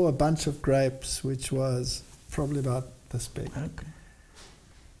I saw a bunch of grapes which was probably about this big. Okay.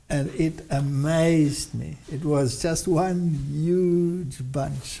 And it amazed me. It was just one huge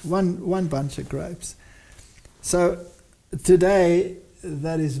bunch, one bunch of grapes. So today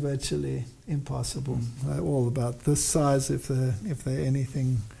that is virtually impossible. They're all about this size if they're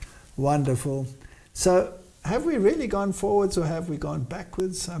anything wonderful. So have we really gone forwards or have we gone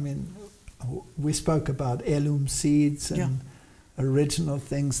backwards? I mean, we spoke about heirloom seeds and original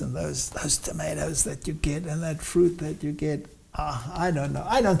things, and those tomatoes that you get and that fruit that you get. I don't know.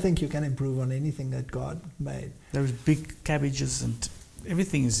 I don't think you can improve on anything that God made. Those big cabbages and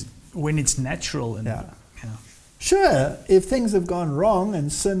everything is when it's natural and Sure, if things have gone wrong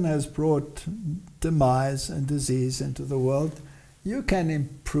and sin has brought demise and disease into the world, you can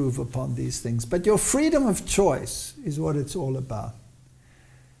improve upon these things. But your freedom of choice is what it's all about.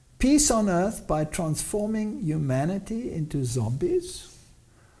 Peace on earth by transforming humanity into zombies,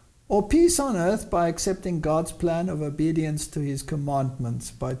 or peace on earth by accepting God's plan of obedience to his commandments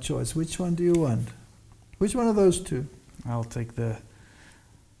by choice. Which one do you want? Which one of those two? I'll take the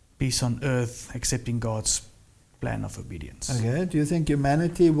peace on earth, accepting God's plan of obedience. Okay, do you think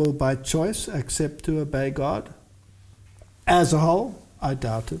humanity will by choice accept to obey God? As a whole, I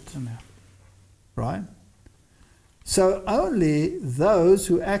doubt it. No. Right? So only those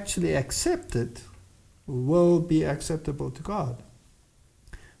who actually accept it will be acceptable to God.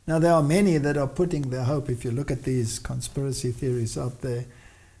 Now there are many that are putting their hope, if you look at these conspiracy theories out there,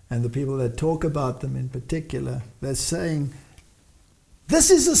 and the people that talk about them in particular, they're saying,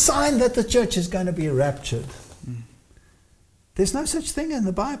 this is a sign that the church is going to be raptured. There's no such thing in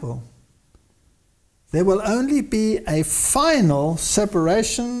the Bible. There will only be a final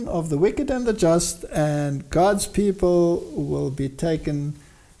separation of the wicked and the just, and God's people will be taken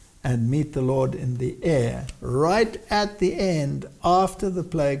and meet the Lord in the air, right at the end, after the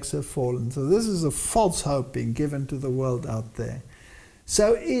plagues have fallen. So this is a false hope being given to the world out there.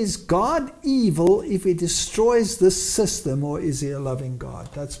 So is God evil if he destroys this system, or is he a loving God?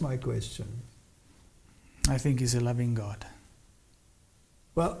 That's my question. I think he's a loving God.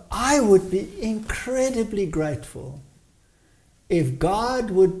 Well, I would be incredibly grateful if God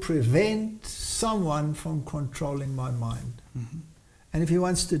would prevent someone from controlling my mind. Mm-hmm. And if he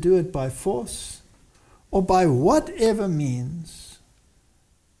wants to do it by force or by whatever means,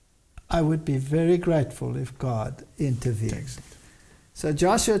 I would be very grateful if God intervened. So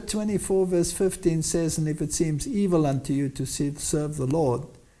Joshua 24 verse 15 says, and if it seems evil unto you to serve the Lord,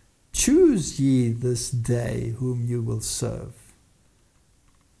 choose ye this day whom you will serve.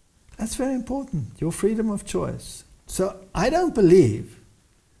 That's very important, your freedom of choice. So I don't believe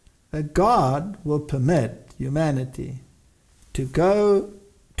that God will permit humanity to go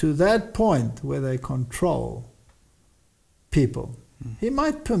to that point where they control people. He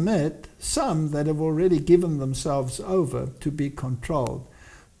might permit some that have already given themselves over to be controlled,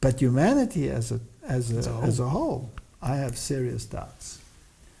 but humanity as a whole, I have serious doubts.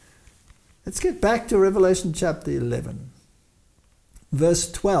 Let's get back to Revelation chapter 11.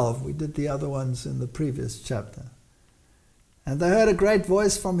 Verse 12, we did the other ones in the previous chapter. And they heard a great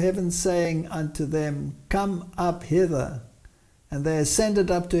voice from heaven saying unto them, come up hither. And they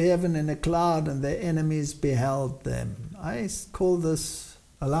ascended up to heaven in a cloud, and their enemies beheld them. I call this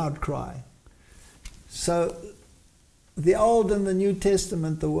a loud cry. So the Old and the New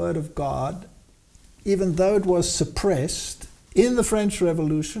Testament, the Word of God, even though it was suppressed in the French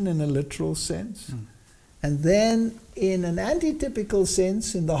Revolution in a literal sense, and then in an antitypical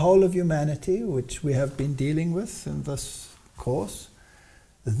sense in the whole of humanity, which we have been dealing with in this course,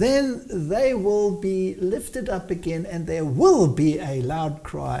 then they will be lifted up again, and there will be a loud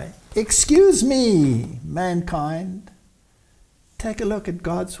cry. Excuse me, mankind. Take a look at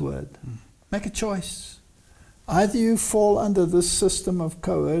God's word. Make a choice. Either you fall under this system of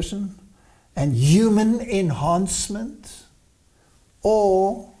coercion and human enhancement,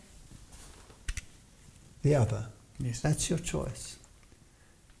 or the other. Yes. That's your choice.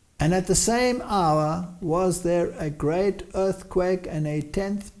 And at the same hour was there a great earthquake, and a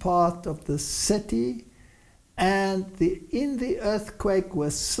 10th part of the city, and in the earthquake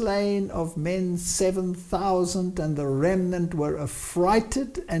were slain of men 7,000, and the remnant were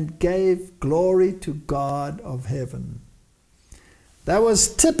affrighted and gave glory to God of heaven. That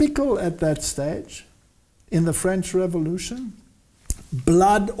was typical at that stage in the French Revolution.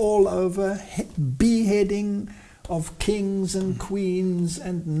 Blood all over, beheading of kings and queens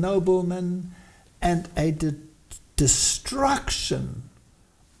and noblemen, and a destruction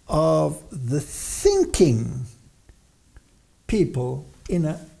of the thinking people in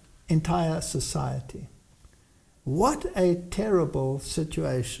an entire society. What a terrible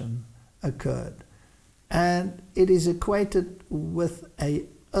situation occurred. And it is equated with an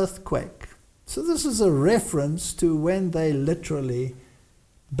earthquake. So this is a reference to when they literally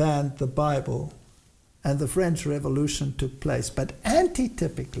banned the Bible and the French Revolution took place. But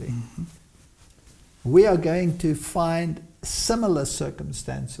antitypically, we are going to find similar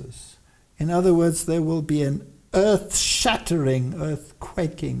circumstances. In other words, there will be an earth-shattering,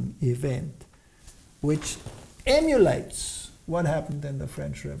 earth-quaking event which emulates what happened in the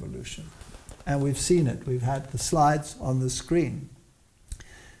French Revolution. And we've seen it. We've had the slides on the screen.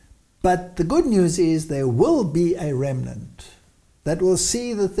 But the good news is there will be a remnant that will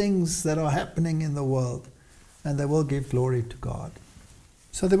see the things that are happening in the world, and they will give glory to God.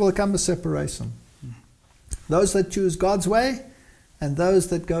 So there will come a separation. Those that choose God's way, and those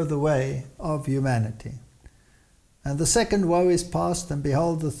that go the way of humanity. And the second woe is past, and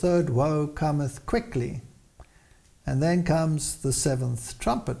behold, the third woe cometh quickly. And then comes the seventh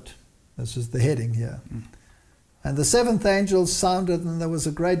trumpet. This is the heading here. And the seventh angel sounded, and there was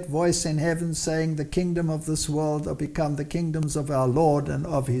a great voice in heaven saying, the kingdom of this world are become the kingdoms of our Lord and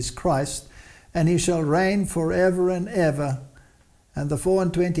of his Christ, and he shall reign forever and ever. And the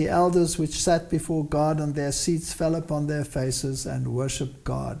 24 elders which sat before God on their seats fell upon their faces and worshipped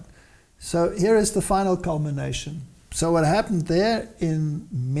God. So here is the final culmination. So what happened there in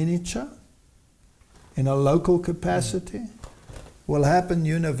miniature, in a local capacity, will happen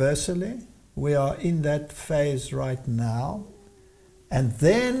universally. We are in that phase right now. And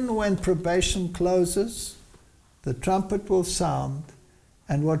then when probation closes, the trumpet will sound,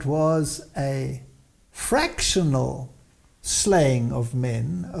 and what was a fractional slaying of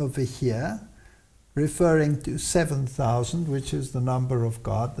men over here, referring to 7,000, which is the number of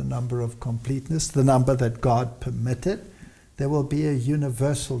God, the number of completeness, the number that God permitted, there will be a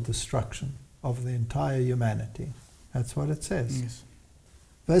universal destruction of the entire humanity. That's what it says. Yes.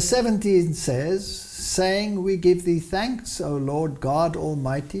 Verse 17 says, saying, we give thee thanks, O Lord God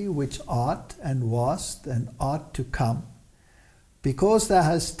Almighty, which art and wast and art to come, because thou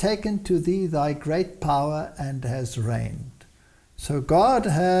hast taken to thee thy great power and hast reigned. So God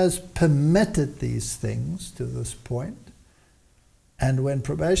has permitted these things to this point, and when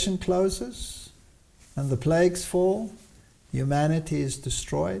probation closes and the plagues fall, humanity is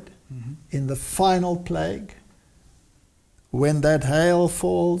destroyed. In the final plague, when that hail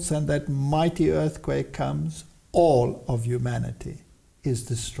falls and that mighty earthquake comes, all of humanity is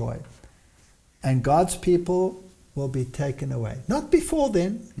destroyed. And God's people will be taken away. Not before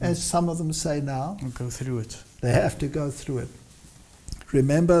then, as some of them say now. We'll go through it. They have to go through it.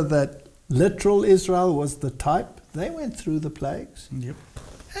 Remember that literal Israel was the type. They went through the plagues. Yep.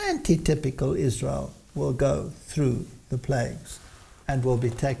 Anti-typical Israel will go through the plagues and will be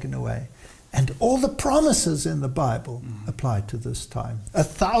taken away. And all the promises in the Bible apply to this time.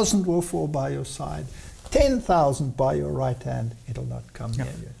 1,000 will fall by your side, 10,000 by your right hand. It'll not come near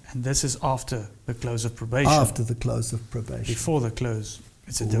you. And this is after the close of probation. After the close of probation. Before the close,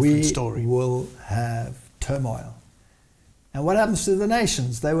 it's a different story. We will have turmoil. And what happens to the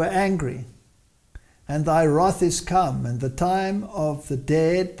nations? They were angry. And thy wrath is come, and the time of the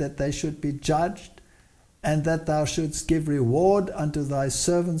dead that they should be judged, and that thou shouldst give reward unto thy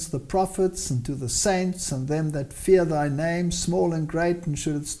servants the prophets, and to the saints, and them that fear thy name, small and great, and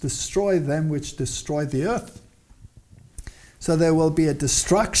shouldst destroy them which destroy the earth. So there will be a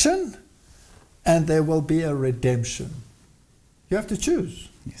destruction, and there will be a redemption. You have to choose.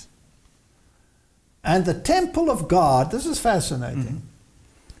 Yes. And the temple of God, this is fascinating,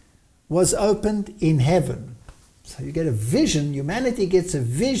 was opened in heaven. So you get a vision, humanity gets a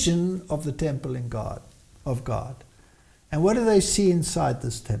vision of the temple in God, of God. And what do they see inside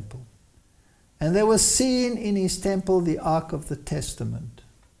this temple? And there was seen in his temple the Ark of the Testament.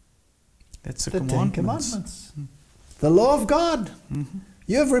 That's the 10 Commandments. Mm. The law of God.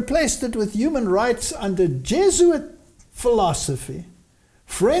 You have replaced it with human rights under Jesuit philosophy,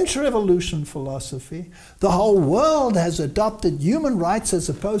 French Revolution philosophy. The whole world has adopted human rights as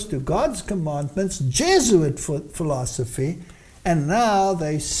opposed to God's commandments, Jesuit philosophy, and now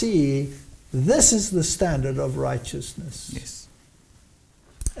they see this is the standard of righteousness. Yes.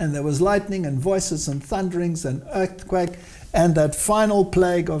 And there was lightning and voices and thunderings and earthquake and that final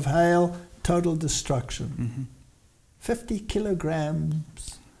plague of hail, total destruction. 50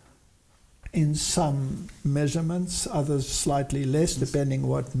 kilograms in some measurements, others slightly less, depending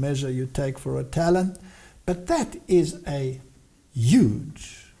what measure you take for a talent. But that is a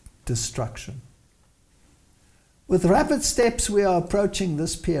huge destruction. With rapid steps we are approaching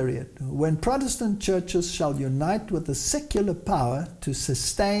this period when Protestant churches shall unite with the secular power to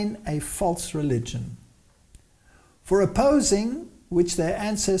sustain a false religion. For opposing which their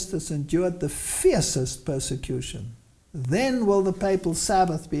ancestors endured the fiercest persecution, then will the papal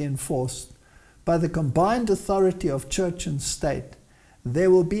Sabbath be enforced by the combined authority of church and state.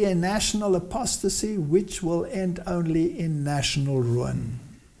 There will be a national apostasy which will end only in national ruin.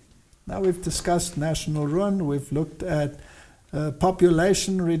 Now we've discussed national ruin, we've looked at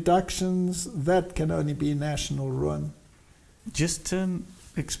population reductions, that can only be national ruin. Just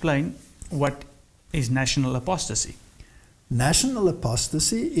explain what is national apostasy. National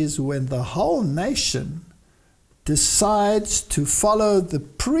apostasy is when the whole nation decides to follow the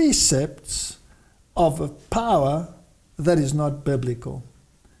precepts of a power that is not biblical.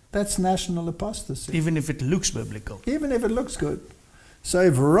 That's national apostasy. Even if it looks biblical. Even if it looks good. So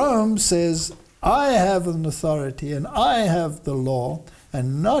if Rome says, I have an authority and I have the law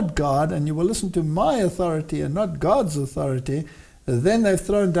and not God, and you will listen to my authority and not God's authority, then they've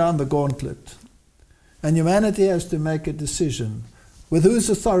thrown down the gauntlet. And humanity has to make a decision. With whose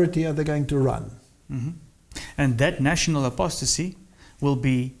authority are they going to run? Mm-hmm. And that national apostasy will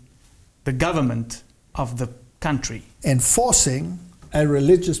be the government of the country. Enforcing a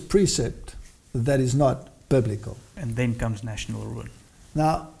religious precept that is not biblical. And then comes national ruin.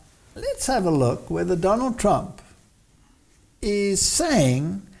 Now, let's have a look whether Donald Trump is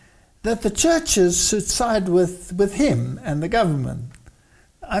saying that the churches should side with him and the government.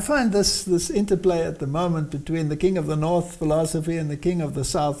 I find this interplay at the moment between the King of the North philosophy and the King of the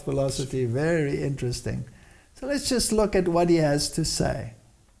South philosophy very interesting. So let's just look at what he has to say.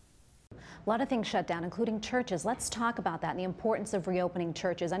 A lot of things shut down, including churches. Let's talk about that and the importance of reopening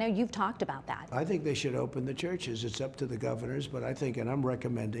churches. I know you've talked about that. I think they should open the churches. It's up to the governors, but I think, and I'm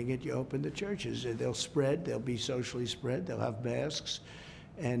recommending it, you open the churches. They'll spread, they'll be socially spread, they'll have masks,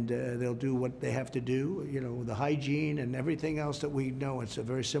 and they'll do what they have to do, you know, the hygiene and everything else that we know. It's a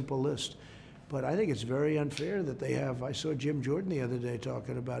very simple list. But I think it's very unfair that they have, I saw Jim Jordan the other day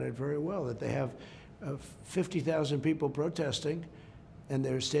talking about it very well, that they have 50,000 people protesting, and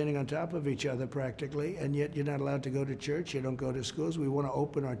they're standing on top of each other practically, and yet you're not allowed to go to church, you don't go to schools. We want to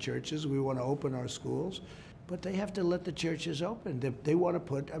open our churches, we want to open our schools, but they have to let the churches open. They want to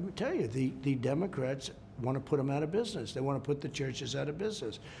put, I'm tell you, the Democrats want to put them out of business. They want to put the churches out of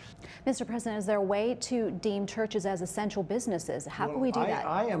business. Mr. President, is there a way to deem churches as essential businesses? How can we do that?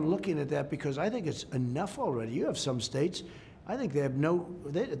 I am looking at that because I think it's enough already. You have some states, I think they have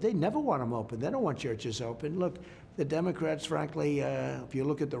they never want them open. They don't want churches open. Look, the Democrats, frankly, if you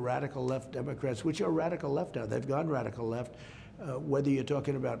look at the radical left Democrats, which are radical left now, they've gone radical left, whether you're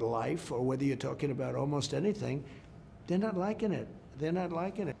talking about life or whether you're talking about almost anything, they're not liking it. They're not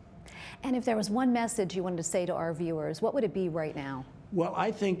liking it. And if there was one message you wanted to say to our viewers, what would it be right now? Well,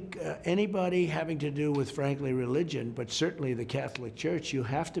 I think anybody having to do with, frankly, religion, but certainly the Catholic Church, you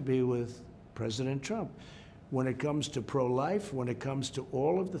have to be with President Trump. When it comes to pro-life, when it comes to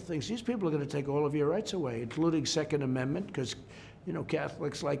all of the things, these people are going to take all of your rights away, including Second Amendment, because, you know,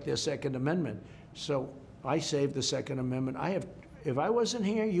 Catholics like their Second Amendment. So I saved the Second Amendment. If I wasn't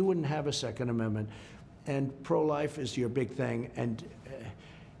here, you wouldn't have a Second Amendment. And pro-life is your big thing, and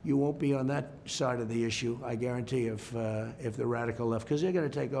you won't be on that side of the issue, I guarantee, if the radical left, because they're going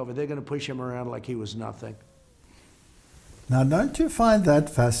to take over. They're going to push him around like he was nothing. Now, don't you find that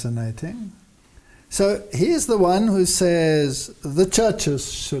fascinating? So he's the one who says the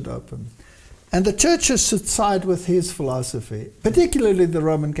churches should open. And the churches should side with his philosophy, particularly the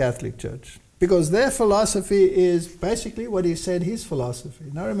Roman Catholic Church, because their philosophy is basically what he said his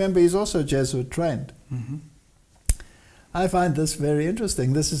philosophy. Now remember, he's also Jesuit trained. Mm-hmm. I find this very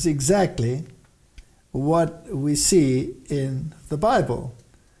interesting. This is exactly what we see in the Bible,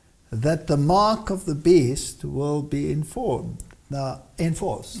 that the mark of the beast will be enforced.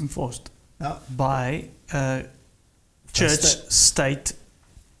 Now, by a church-state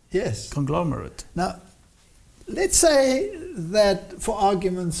conglomerate. Now, let's say that, for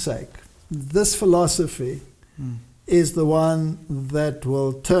argument's sake, this philosophy is the one that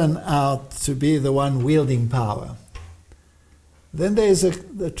will turn out to be the one wielding power. Then there's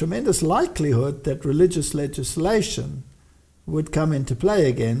a tremendous likelihood that religious legislation would come into play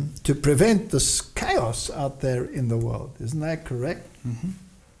again to prevent this chaos out there in the world. Isn't that correct? Mm-hmm.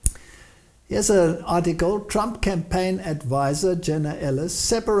 Here's an article, Trump campaign advisor Jenna Ellis,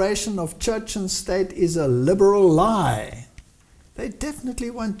 separation of church and state is a liberal lie. They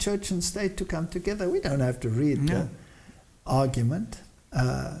definitely want church and state to come together. We don't have to read the argument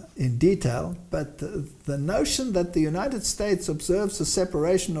in detail, but the notion that the United States observes a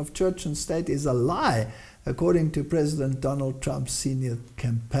separation of church and state is a lie, according to President Donald Trump's senior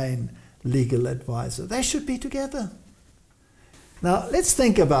campaign legal advisor. They should be together. Now, let's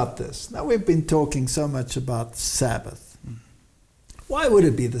think about this. Now, we've been talking so much about Sabbath. Why would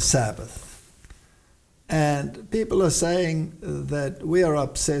it be the Sabbath? And people are saying that we are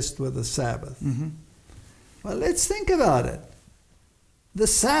obsessed with the Sabbath. Mm-hmm. Well, let's think about it. The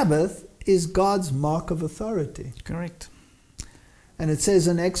Sabbath is God's mark of authority. Correct. And it says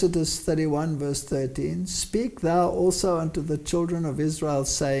in Exodus 31, verse 13, speak thou also unto the children of Israel,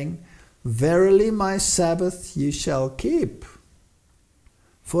 saying, verily my Sabbath ye shall keep.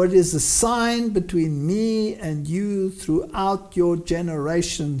 For it is a sign between me and you throughout your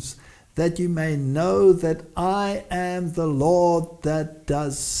generations, that you may know that I am the Lord that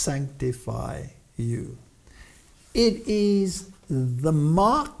does sanctify you. It is the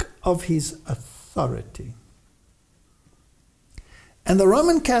mark of his authority. And the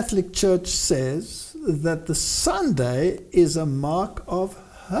Roman Catholic Church says that the Sunday is a mark of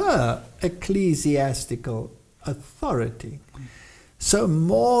her ecclesiastical authority. So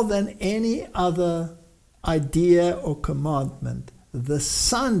more than any other idea or commandment, the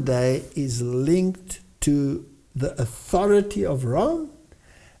Sunday is linked to the authority of Rome,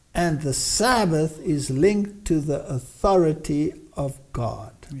 and the Sabbath is linked to the authority of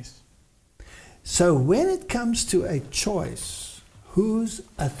God. Yes. So when it comes to a choice, whose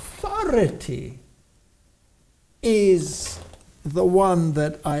authority is the one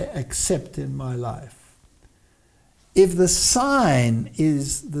that I accept in my life? If the sign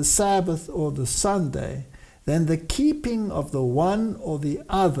is the Sabbath or the Sunday, then the keeping of the one or the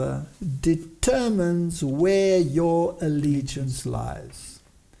other determines where your allegiance lies.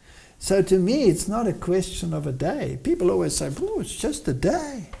 So to me, it's not a question of a day. People always say, oh, it's just a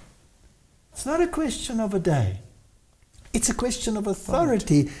day. It's not a question of a day. It's a question of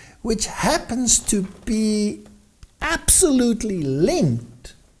authority, which happens to be absolutely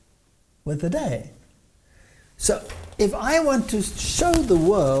linked with the day. So if I want to show the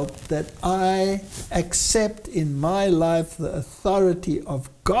world that I accept in my life the authority of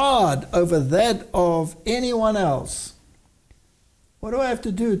God over that of anyone else, what do I have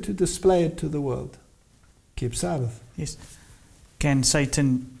to do to display it to the world? Keep Sabbath. Yes. Can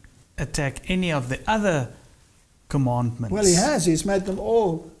Satan attack any of the other commandments? Well, he has. He's made them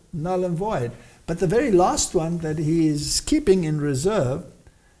all null and void. But the very last one that he is keeping in reserve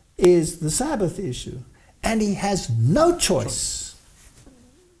is the Sabbath issue. And he has no choice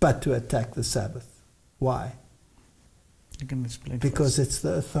but to attack the Sabbath. Why? You can explain. Because it's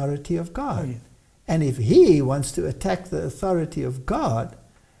the authority of God. Oh, yeah. And if he wants to attack the authority of God,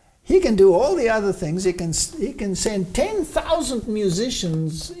 he can do all the other things. He can send 10,000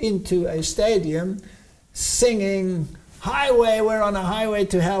 musicians into a stadium singing, "Highway, we're on a highway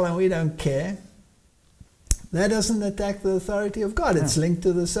to hell and we don't care." That doesn't attack the authority of God. It's linked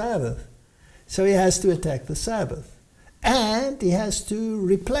to the Sabbath. So he has to attack the Sabbath. And he has to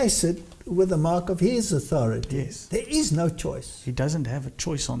replace it with the mark of his authority. Yes. There is no choice. He doesn't have a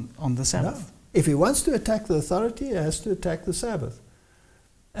choice on the Sabbath. No. If he wants to attack the authority, he has to attack the Sabbath.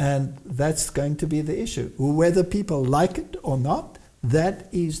 And that's going to be the issue. Whether people like it or not, that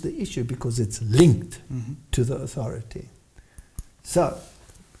is the issue, because it's linked to the authority. So,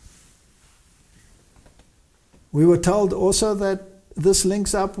 we were told also that this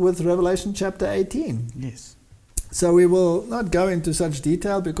links up with Revelation chapter 18. Yes. So we will not go into such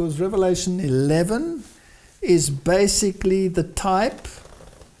detail, because Revelation 11 is basically the type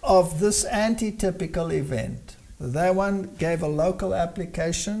of this anti-typical event. That one gave a local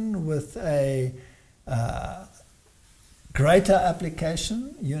application with a greater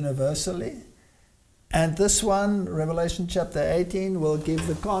application universally. And this one, Revelation chapter 18, will give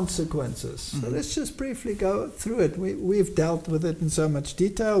the consequences. So let's just briefly go through it. We've dealt with it in so much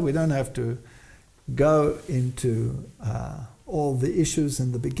detail. We don't have to go into all the issues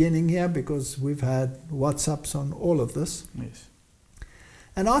in the beginning here, because we've had WhatsApps on all of this. Yes.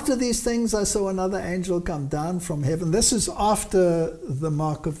 And after these things, I saw another angel come down from heaven. This is after the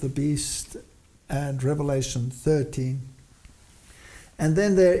mark of the beast and Revelation 13. And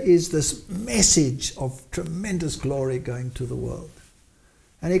then there is this message of tremendous glory going to the world.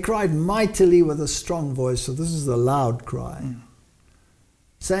 And he cried mightily with a strong voice, so this is a loud cry,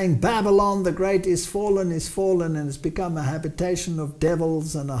 saying, "Babylon the great is fallen, and has become a habitation of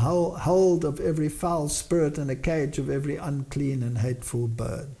devils, and a hold of every foul spirit, and a cage of every unclean and hateful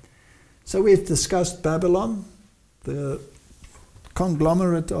bird." So we've discussed Babylon, the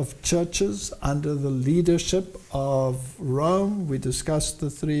conglomerate of churches under the leadership of Rome. We discussed the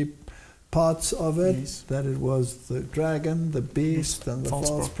three parts of it, yes, that it was the dragon, the beast, and the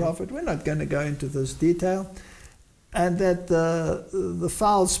false prophet. We're not going to go into this detail. And that the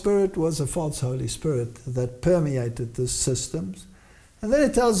foul spirit was a false Holy Spirit that permeated the systems. And then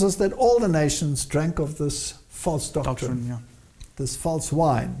it tells us that all the nations drank of this false doctrine, this false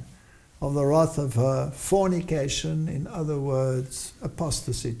wine, of the wrath of her fornication, in other words,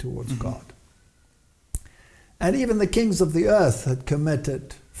 apostasy towards God. And even the kings of the earth had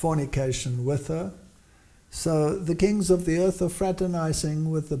committed fornication with her. So the kings of the earth are fraternizing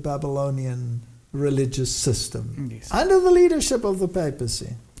with the Babylonian religious system, yes, under the leadership of the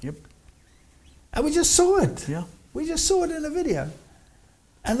papacy. Yep. And we just saw it. Yeah. We just saw it in a video.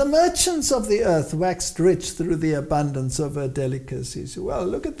 And the merchants of the earth waxed rich through the abundance of her delicacies. Well,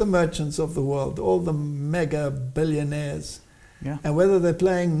 look at the merchants of the world, all the mega billionaires. Yeah. And whether they're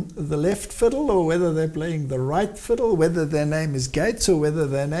playing the left fiddle or whether they're playing the right fiddle, whether their name is Gates or whether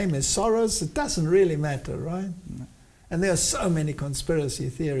their name is Soros, it doesn't really matter, right? No. And there are so many conspiracy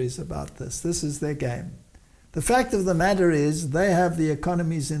theories about this. This is their game. The fact of the matter is they have the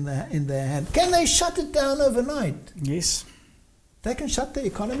economies in their hand. Can they shut it down overnight? Yes. They can shut the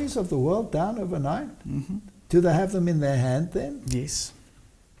economies of the world down overnight? Mm-hmm. Do they have them in their hand then? Yes.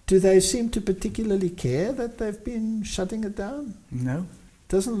 Do they seem to particularly care that they've been shutting it down? No.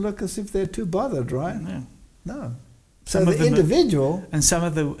 Doesn't look as if they're too bothered, right? No. No. So the individual... And some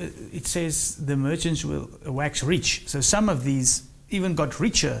of the... It says the merchants will wax rich. So some of these even got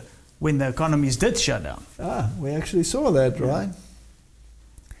richer when the economies did shut down. Ah, we actually saw that, right?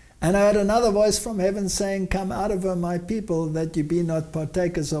 And I heard another voice from heaven saying, "Come out of her, my people, that you be not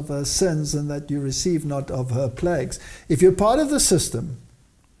partakers of her sins, and that you receive not of her plagues." If you're part of the system,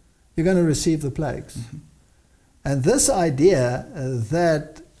 you're going to receive the plagues. Mm-hmm. And this idea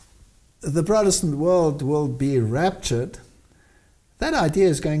that the Protestant world will be raptured, that idea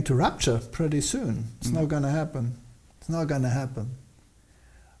is going to rupture pretty soon. It's not going to happen. It's not going to happen.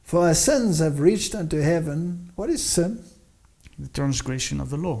 For our sins have reached unto heaven. What is sin? The transgression of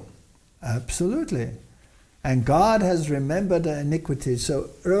the law. Absolutely. And God has remembered our iniquities. So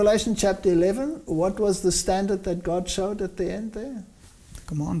Revelation chapter 11, what was the standard that God showed at the end there? The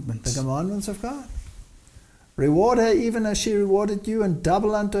commandments. The commandments of God. Reward her even as she rewarded you, and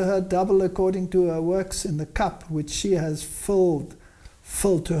double unto her, double according to her works in the cup which she has filled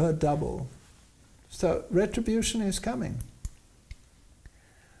to her double. So retribution is coming.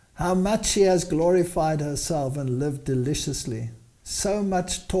 How much she has glorified herself and lived deliciously. So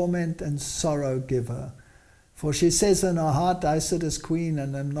much torment and sorrow give her. For she says in her heart, I sit as queen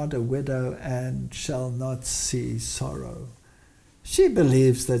and am not a widow and shall not see sorrow. She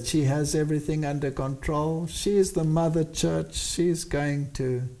believes that she has everything under control. She is the mother church. She's going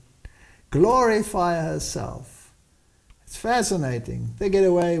to glorify herself. It's fascinating. They get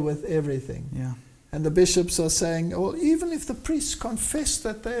away with everything. Yeah. And the bishops are saying, well, even if the priests confess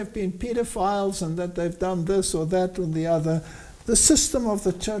that they have been pedophiles and that they've done this or that or the other, the system of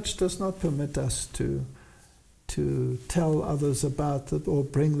the church does not permit us to tell others about it or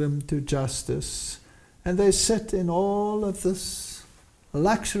bring them to justice. And they sit in all of this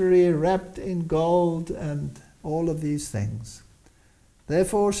luxury wrapped in gold and all of these things.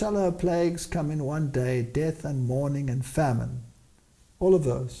 Therefore shall her plagues come in one day, death and mourning and famine. All of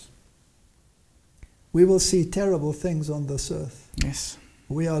those. We will see terrible things on this earth. Yes.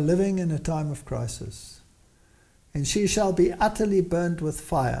 We are living in a time of crisis. And she shall be utterly burned with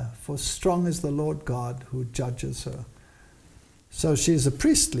fire, for strong is the Lord God who judges her. So she is a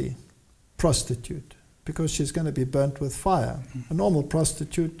priestly prostitute, because she's going to be burnt with fire. A normal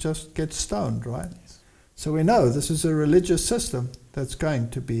prostitute just gets stoned, right? Yes. So we know this is a religious system that's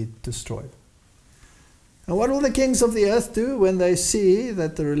going to be destroyed. And what will the kings of the earth do when they see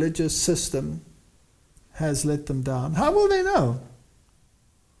that the religious system has let them down? How will they know?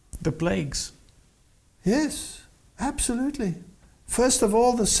 The plagues. Yes, absolutely. First of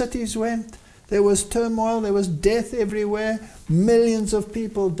all, the cities went. There was turmoil, there was death everywhere, millions of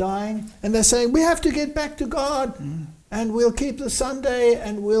people dying. And they're saying, we have to get back to God. And we'll keep the Sunday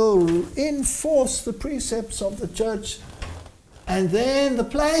and we'll enforce the precepts of the church. And then the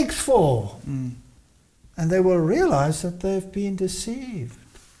plagues fall. And they will realize that they've been deceived.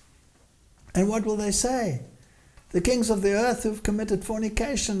 And what will they say? The kings of the earth who've committed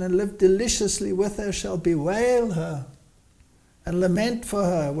fornication and lived deliciously with her shall bewail her and lament for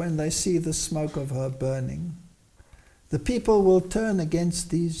her when they see the smoke of her burning. The people will turn against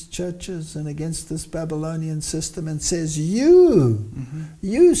these churches and against this Babylonian system and says, you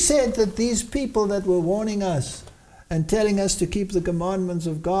said that these people that were warning us and telling us to keep the commandments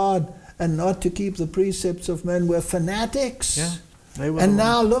of God and not to keep the precepts of men were fanatics. Yeah. And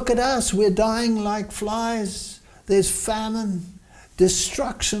now look at us, we're dying like flies. There's famine,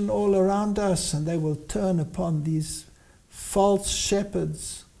 destruction all around us, and they will turn upon these false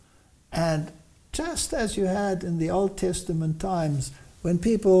shepherds. And just as you had in the Old Testament times, when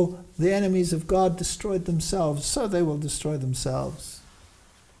people, the enemies of God, destroyed themselves, so they will destroy themselves.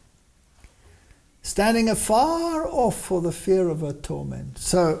 Standing afar off for the fear of her torment.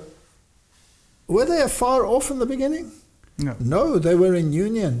 So, were they afar off in the beginning? No, they were in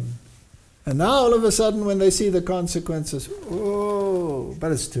union. And now all of a sudden when they see the consequences, oh,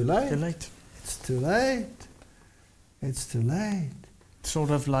 but it's too late. Too late. It's too late. It's too late. Sort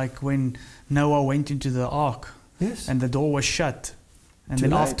of like when Noah went into the ark. Yes. And the door was shut. And Too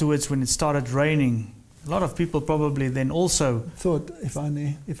then late. afterwards, when it started raining, a lot of people probably then also thought, if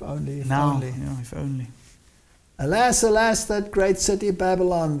only, if only, if now, only. yeah, if only. Alas, alas, that great city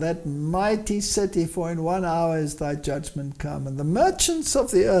Babylon, that mighty city, for in 1 hour is thy judgment come, and the merchants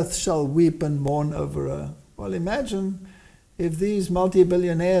of the earth shall weep and mourn over her. Well, imagine if these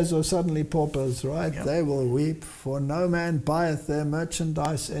multi-billionaires are suddenly paupers, right? Yep. They will weep, for no man buyeth their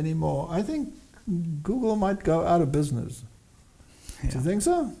merchandise anymore. I think Google might go out of business. Yeah. Do you think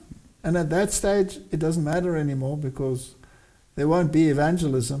so? And at that stage, it doesn't matter anymore, because there won't be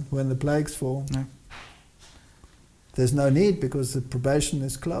evangelism when the plagues fall. No. There's no need, because the probation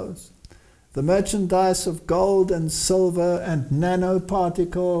is closed. The merchandise of gold and silver and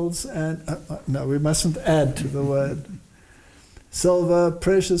nanoparticles and... no, we mustn't add to the word. Silver,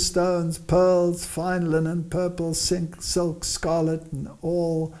 precious stones, pearls, fine linen, purple, silk, scarlet, and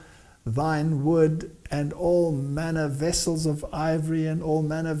all thine wood, and all manner vessels of ivory, and all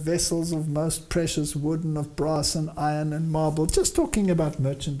manner vessels of most precious wood, and of brass and iron and marble. Just talking about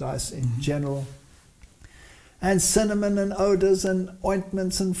merchandise in general. And cinnamon and odors and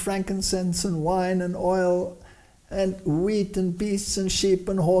ointments and frankincense and wine and oil and wheat and beasts and sheep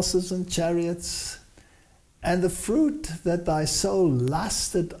and horses and chariots. And the fruit that thy soul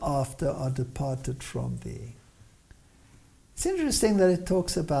lusted after are departed from thee. It's interesting that it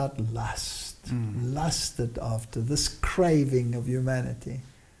talks about lust, lusted after, this craving of humanity.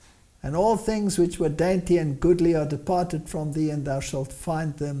 And all things which were dainty and goodly are departed from thee, and thou shalt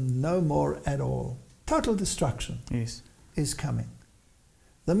find them no more at all. Total destruction is coming.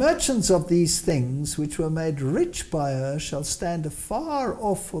 The merchants of these things which were made rich by her shall stand afar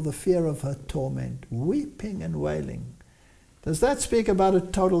off for the fear of her torment, weeping and wailing. Does that speak about a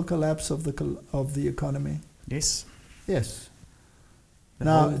total collapse of the economy? Yes. Yes. The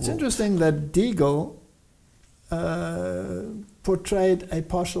Now, whole it's world. interesting that Deagle portrayed a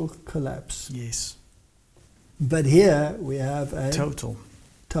partial collapse. Yes. But here we have a Total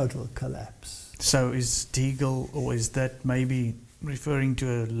collapse. So is Deagle, or is that maybe referring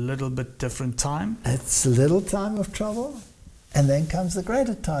to a little bit different time? It's a little time of trouble, and then comes the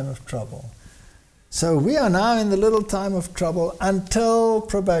greater time of trouble. So we are now in the little time of trouble until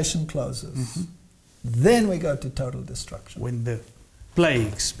probation closes. Then we go to total destruction. When the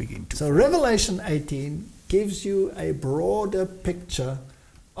plagues begin to So Revelation 18 gives you a broader picture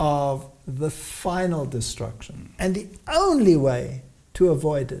of the final destruction. And the only way to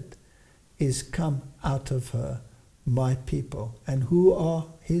avoid it is come out of her, my people. And who are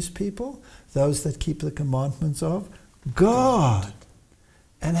his people? Those that keep the commandments of God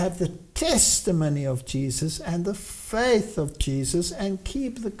and have the testimony of Jesus and the faith of Jesus and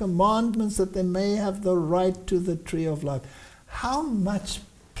keep the commandments, that they may have the right to the tree of life. How much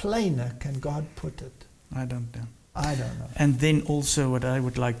plainer can God put it? I don't know. I don't know. And then also what I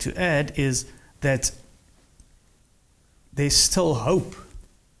would like to add is that there's still hope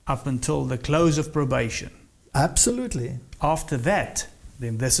up until the close of probation. Absolutely. After that,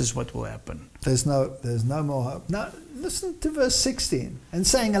 then this is what will happen. There's no more hope. Now, listen to verse 16. And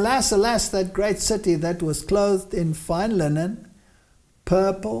saying, alas, alas, that great city that was clothed in fine linen,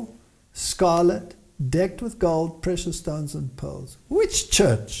 purple, scarlet, decked with gold, precious stones and pearls. Which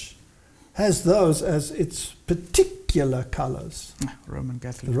church has those as its particular colors? Roman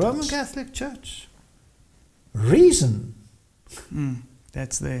Catholic The Roman Church. Catholic Church. Reason.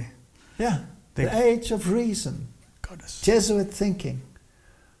 That's the age of reason. Goddess. Jesuit thinking.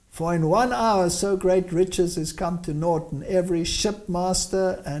 For in 1 hour so great riches is come to naught, and every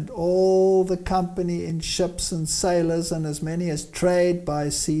shipmaster and all the company in ships and sailors and as many as trade by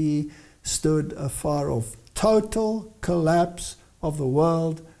sea stood afar off. Total collapse of the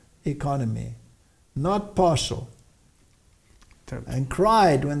world economy, not partial. And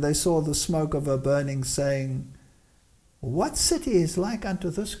cried when they saw the smoke of her burning, saying, what city is like unto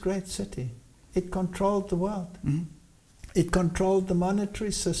this great city? It controlled the world. It controlled the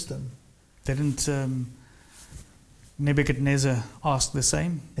monetary system. Didn't Nebuchadnezzar ask the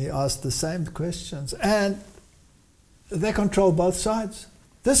same? He asked the same questions. And they control both sides.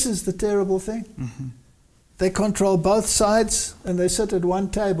 This is the terrible thing. They control both sides, and they sit at one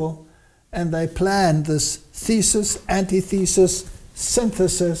table and they plan this thesis, antithesis,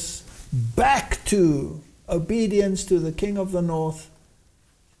 synthesis, back to obedience to the king of the north,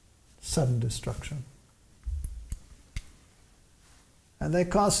 sudden destruction. And they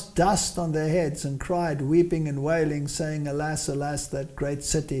cast dust on their heads and cried, weeping and wailing, saying, alas, alas, that great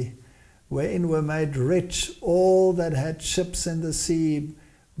city, wherein were made rich all that had ships in the sea,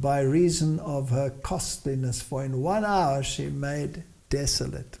 by reason of her costliness, for in 1 hour she made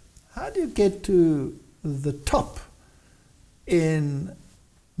desolate. How do you get to the top in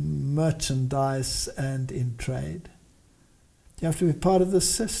merchandise and in trade. You have to be part of the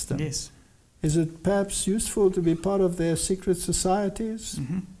system. Yes. Is it perhaps useful to be part of their secret societies?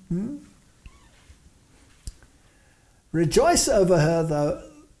 Rejoice over her,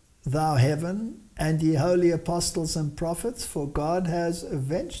 thou heaven, and ye holy apostles and prophets, for God has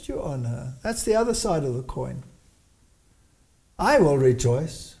avenged you on her. That's the other side of the coin. I will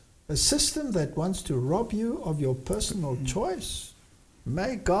rejoice. A system that wants to rob you of your personal choice.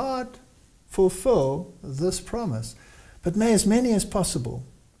 May God fulfill this promise. But may as many as possible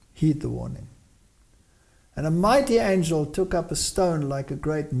heed the warning. And a mighty angel took up a stone like a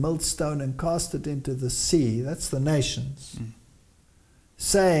great millstone and cast it into the sea. That's the nations.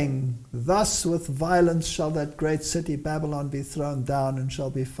 Saying, thus with violence shall that great city Babylon be thrown down and shall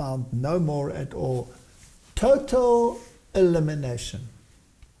be found no more at all. Total elimination.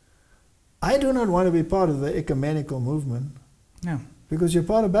 I do not want to be part of the ecumenical movement. No. Because you're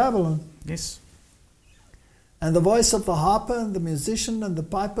part of Babylon. Yes. And the voice of the harper and the musician and the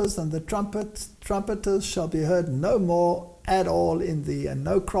pipers and the trumpeters shall be heard no more at all in thee, and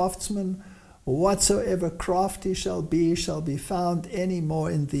no craftsman whatsoever crafty shall be found any more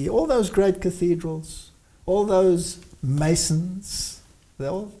in thee. All those great cathedrals, all those masons, they're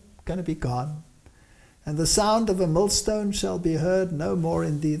all going to be gone. And the sound of a millstone shall be heard no more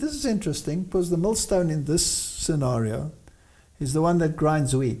in thee. This is interesting, because the millstone in this scenario is the one that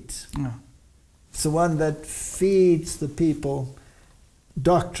grinds wheat. No. It's the one that feeds the people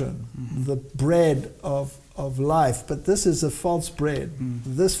doctrine, the bread of life. But this is a false bread.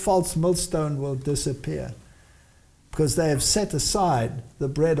 This false millstone will disappear because they have set aside the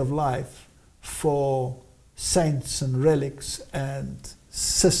bread of life for saints and relics and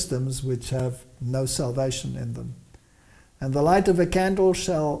systems which have no salvation in them. And the light of a candle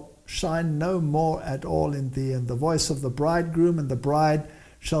shall shine no more at all in thee, and the voice of the bridegroom and the bride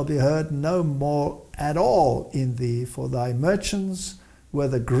shall be heard no more at all in thee, for thy merchants were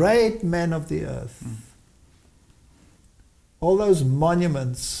the great men of the earth. All those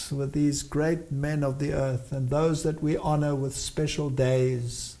monuments were these great men of the earth, and those that we honor with special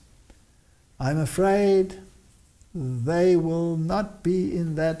days. I'm afraid they will not be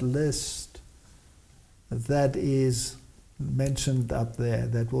in that list that is mentioned up there,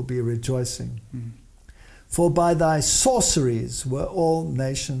 that will be rejoicing. For by thy sorceries were all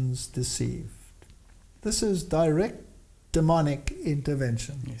nations deceived. This is direct demonic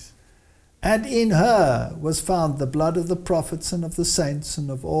intervention. Yes. And in her was found the blood of the prophets and of the saints and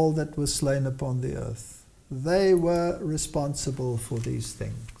of all that were slain upon the earth. They were responsible for these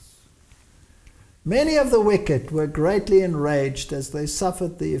things. Many of the wicked were greatly enraged as they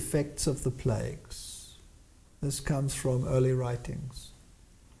suffered the effects of the plagues. This comes from early writings.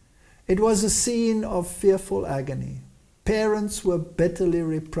 It was a scene of fearful agony. Parents were bitterly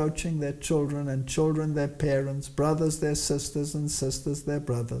reproaching their children, and children their parents, brothers their sisters, and sisters their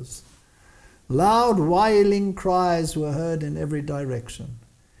brothers. Loud wailing cries were heard in every direction.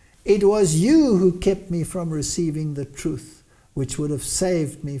 It was you who kept me from receiving the truth, which would have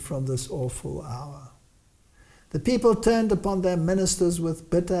saved me from this awful hour. The people turned upon their ministers with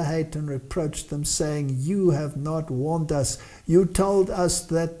bitter hate and reproached them, saying, you have not warned us. You told us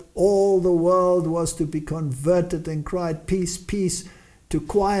that all the world was to be converted, and cried, peace, peace, to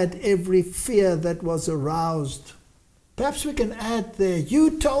quiet every fear that was aroused. Perhaps we can add there,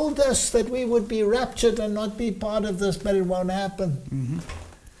 you told us that we would be raptured and not be part of this, but it won't happen.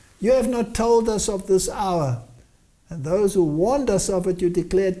 You have not told us of this hour. And those who warned us of it you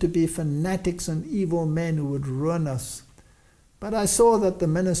declared to be fanatics and evil men who would ruin us. But I saw that the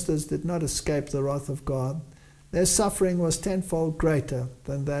ministers did not escape the wrath of God. Their suffering was tenfold greater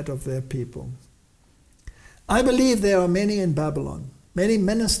than that of their people. I believe there are many in Babylon, many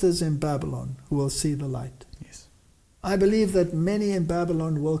ministers in Babylon who will see the light. Yes. I believe that many in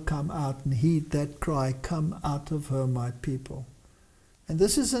Babylon will come out and heed that cry, come out of her, my people. And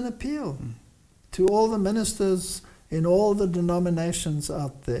this is an appeal to all the ministers in all the denominations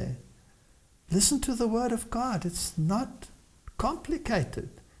out there. Listen to the word of God. It's not complicated.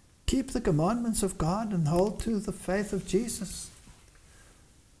 Keep the commandments of God and hold to the faith of Jesus.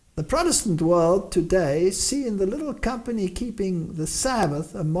 The Protestant world today see in the little company keeping the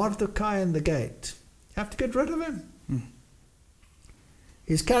Sabbath a Mordecai in the gate. You have to get rid of him.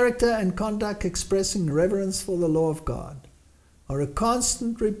 His character and conduct expressing reverence for the law of God are a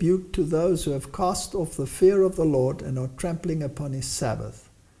constant rebuke to those who have cast off the fear of the Lord and are trampling upon his Sabbath.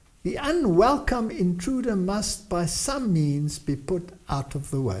 The unwelcome intruder must by some means be put out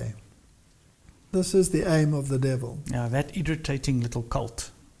of the way. This is the aim of the devil. Yeah, that irritating little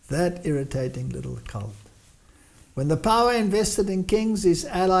cult. That irritating little cult. When the power invested in kings is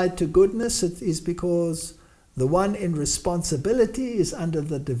allied to goodness, it is because the one in responsibility is under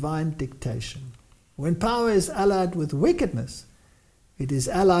the divine dictation. When power is allied with wickedness, it is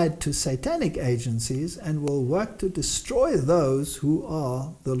allied to satanic agencies and will work to destroy those who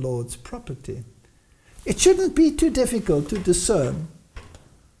are the Lord's property. It shouldn't be too difficult to discern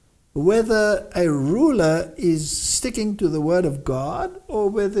whether a ruler is sticking to the Word of God or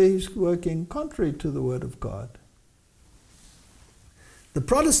whether he's working contrary to the Word of God. The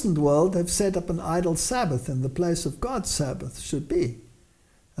Protestant world have set up an idol Sabbath in the place of God's Sabbath should be.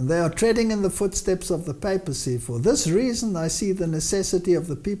 And they are treading in the footsteps of the papacy. For this reason, I see the necessity of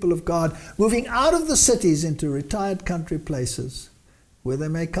the people of God moving out of the cities into retired country places, where they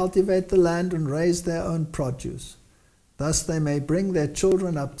may cultivate the land and raise their own produce. Thus they may bring their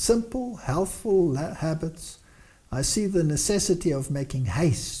children up simple, healthful habits. I see the necessity of making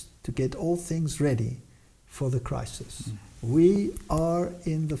haste to get all things ready for the crisis. We are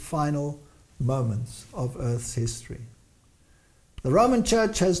in the final moments of Earth's history. The Roman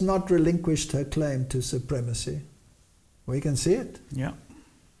Church has not relinquished her claim to supremacy. We can see it. Yeah.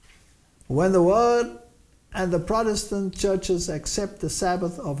 When the Word and the Protestant churches accept the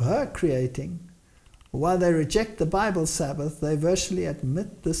Sabbath of her creating, while they reject the Bible Sabbath, they virtually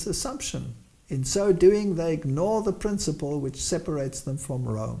admit this assumption. In so doing, they ignore the principle which separates them from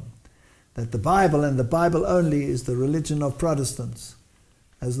Rome, that the Bible and the Bible only is the religion of Protestants.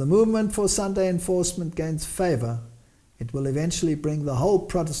 As the movement for Sunday enforcement gains favor, it will eventually bring the whole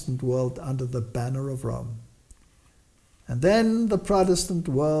Protestant world under the banner of Rome. And then the Protestant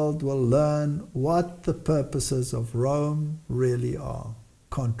world will learn what the purposes of Rome really are.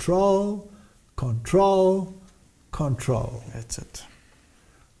 Control, control, control. That's it.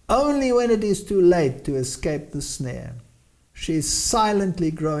 Only when it is too late to escape the snare, she is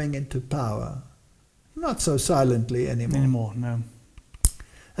silently growing into power. Not so silently anymore. No.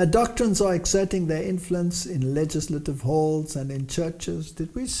 Her doctrines are exerting their influence in legislative halls and in churches.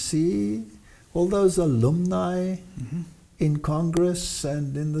 Did we see all those alumni in Congress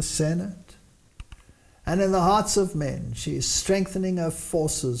and in the Senate? And in the hearts of men, she is strengthening her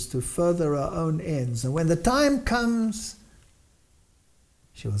forces to further her own ends. And when the time comes,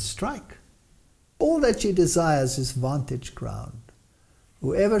 she will strike. All that she desires is vantage ground.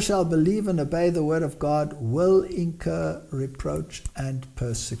 Whoever shall believe and obey the word of God will incur reproach and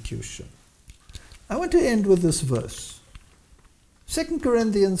persecution. I want to end with this verse. 2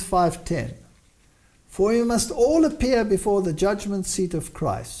 Corinthians 5:10. For we must all appear before the judgment seat of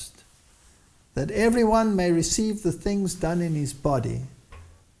Christ, that everyone may receive the things done in his body,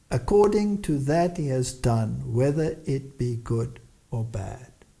 according to that he has done, whether it be good or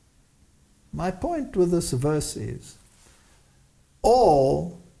bad. My point with this verse is,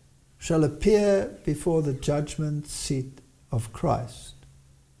 all shall appear before the judgment seat of Christ,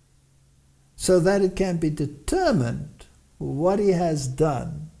 so that it can be determined what he has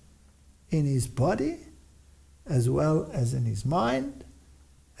done in his body as well as in his mind,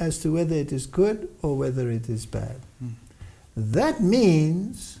 as to whether it is good or whether it is bad. That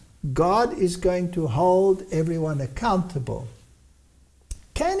means God is going to hold everyone accountable.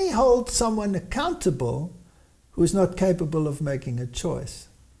 Can he hold someone accountable who is not capable of making a choice?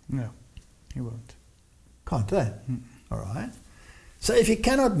 No, he won't. Can't they? All right. So if he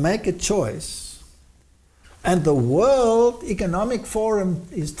cannot make a choice, and the World Economic Forum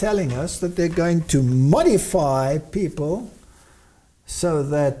is telling us that they're going to modify people so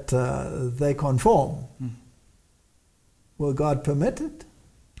that they conform, will God permit it?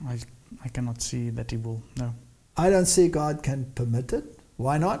 I cannot see that he will, no. I don't see God can permit it.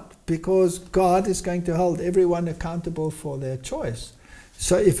 Why not? Because God is going to hold everyone accountable for their choice.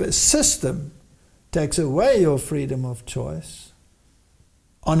 So if a system takes away your freedom of choice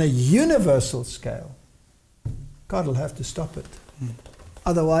on a universal scale, God will have to stop it.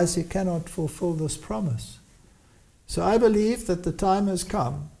 Otherwise, he cannot fulfill this promise. So I believe that the time has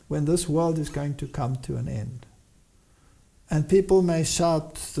come when this world is going to come to an end. And people may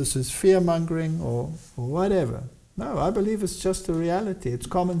shout, this is fear-mongering or whatever. No, I believe it's just a reality. It's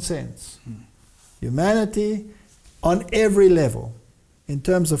common sense. Humanity, on every level, in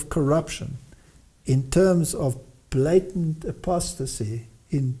terms of corruption, in terms of blatant apostasy,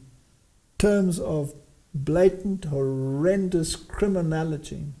 in terms of blatant, horrendous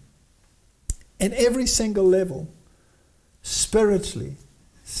criminality, in every single level, spiritually,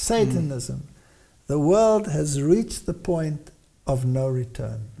 Satanism, the world has reached the point of no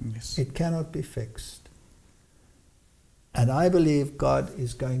return. Yes. It cannot be fixed. And I believe God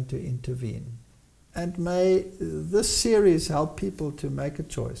is going to intervene. And may this series help people to make a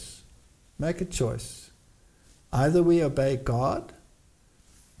choice. Make a choice. Either we obey God,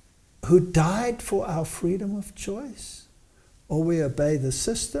 who died for our freedom of choice, or we obey the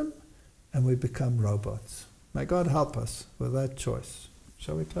system and we become robots. May God help us with that choice.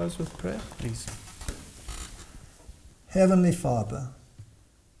 Shall we close with prayer? Please. Heavenly Father,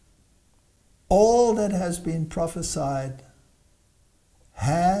 all that has been prophesied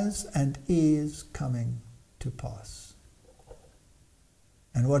has and is coming to pass.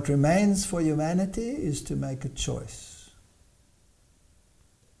 And what remains for humanity is to make a choice.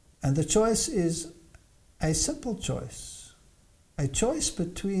 And the choice is a simple choice. A choice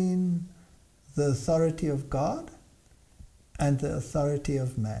between the authority of God and the authority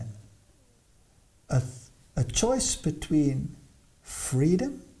of man. A choice between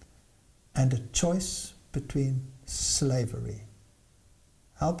freedom and a choice between slavery.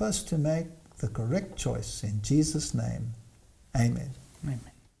 Help us to make the correct choice in Jesus' name. Amen. Amen.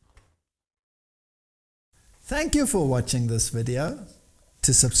 Thank you for watching this video.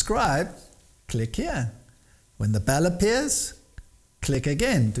 To subscribe, click here. When the bell appears, click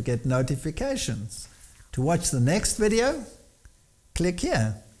again to get notifications. To watch the next video, click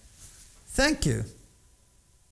here. Thank you.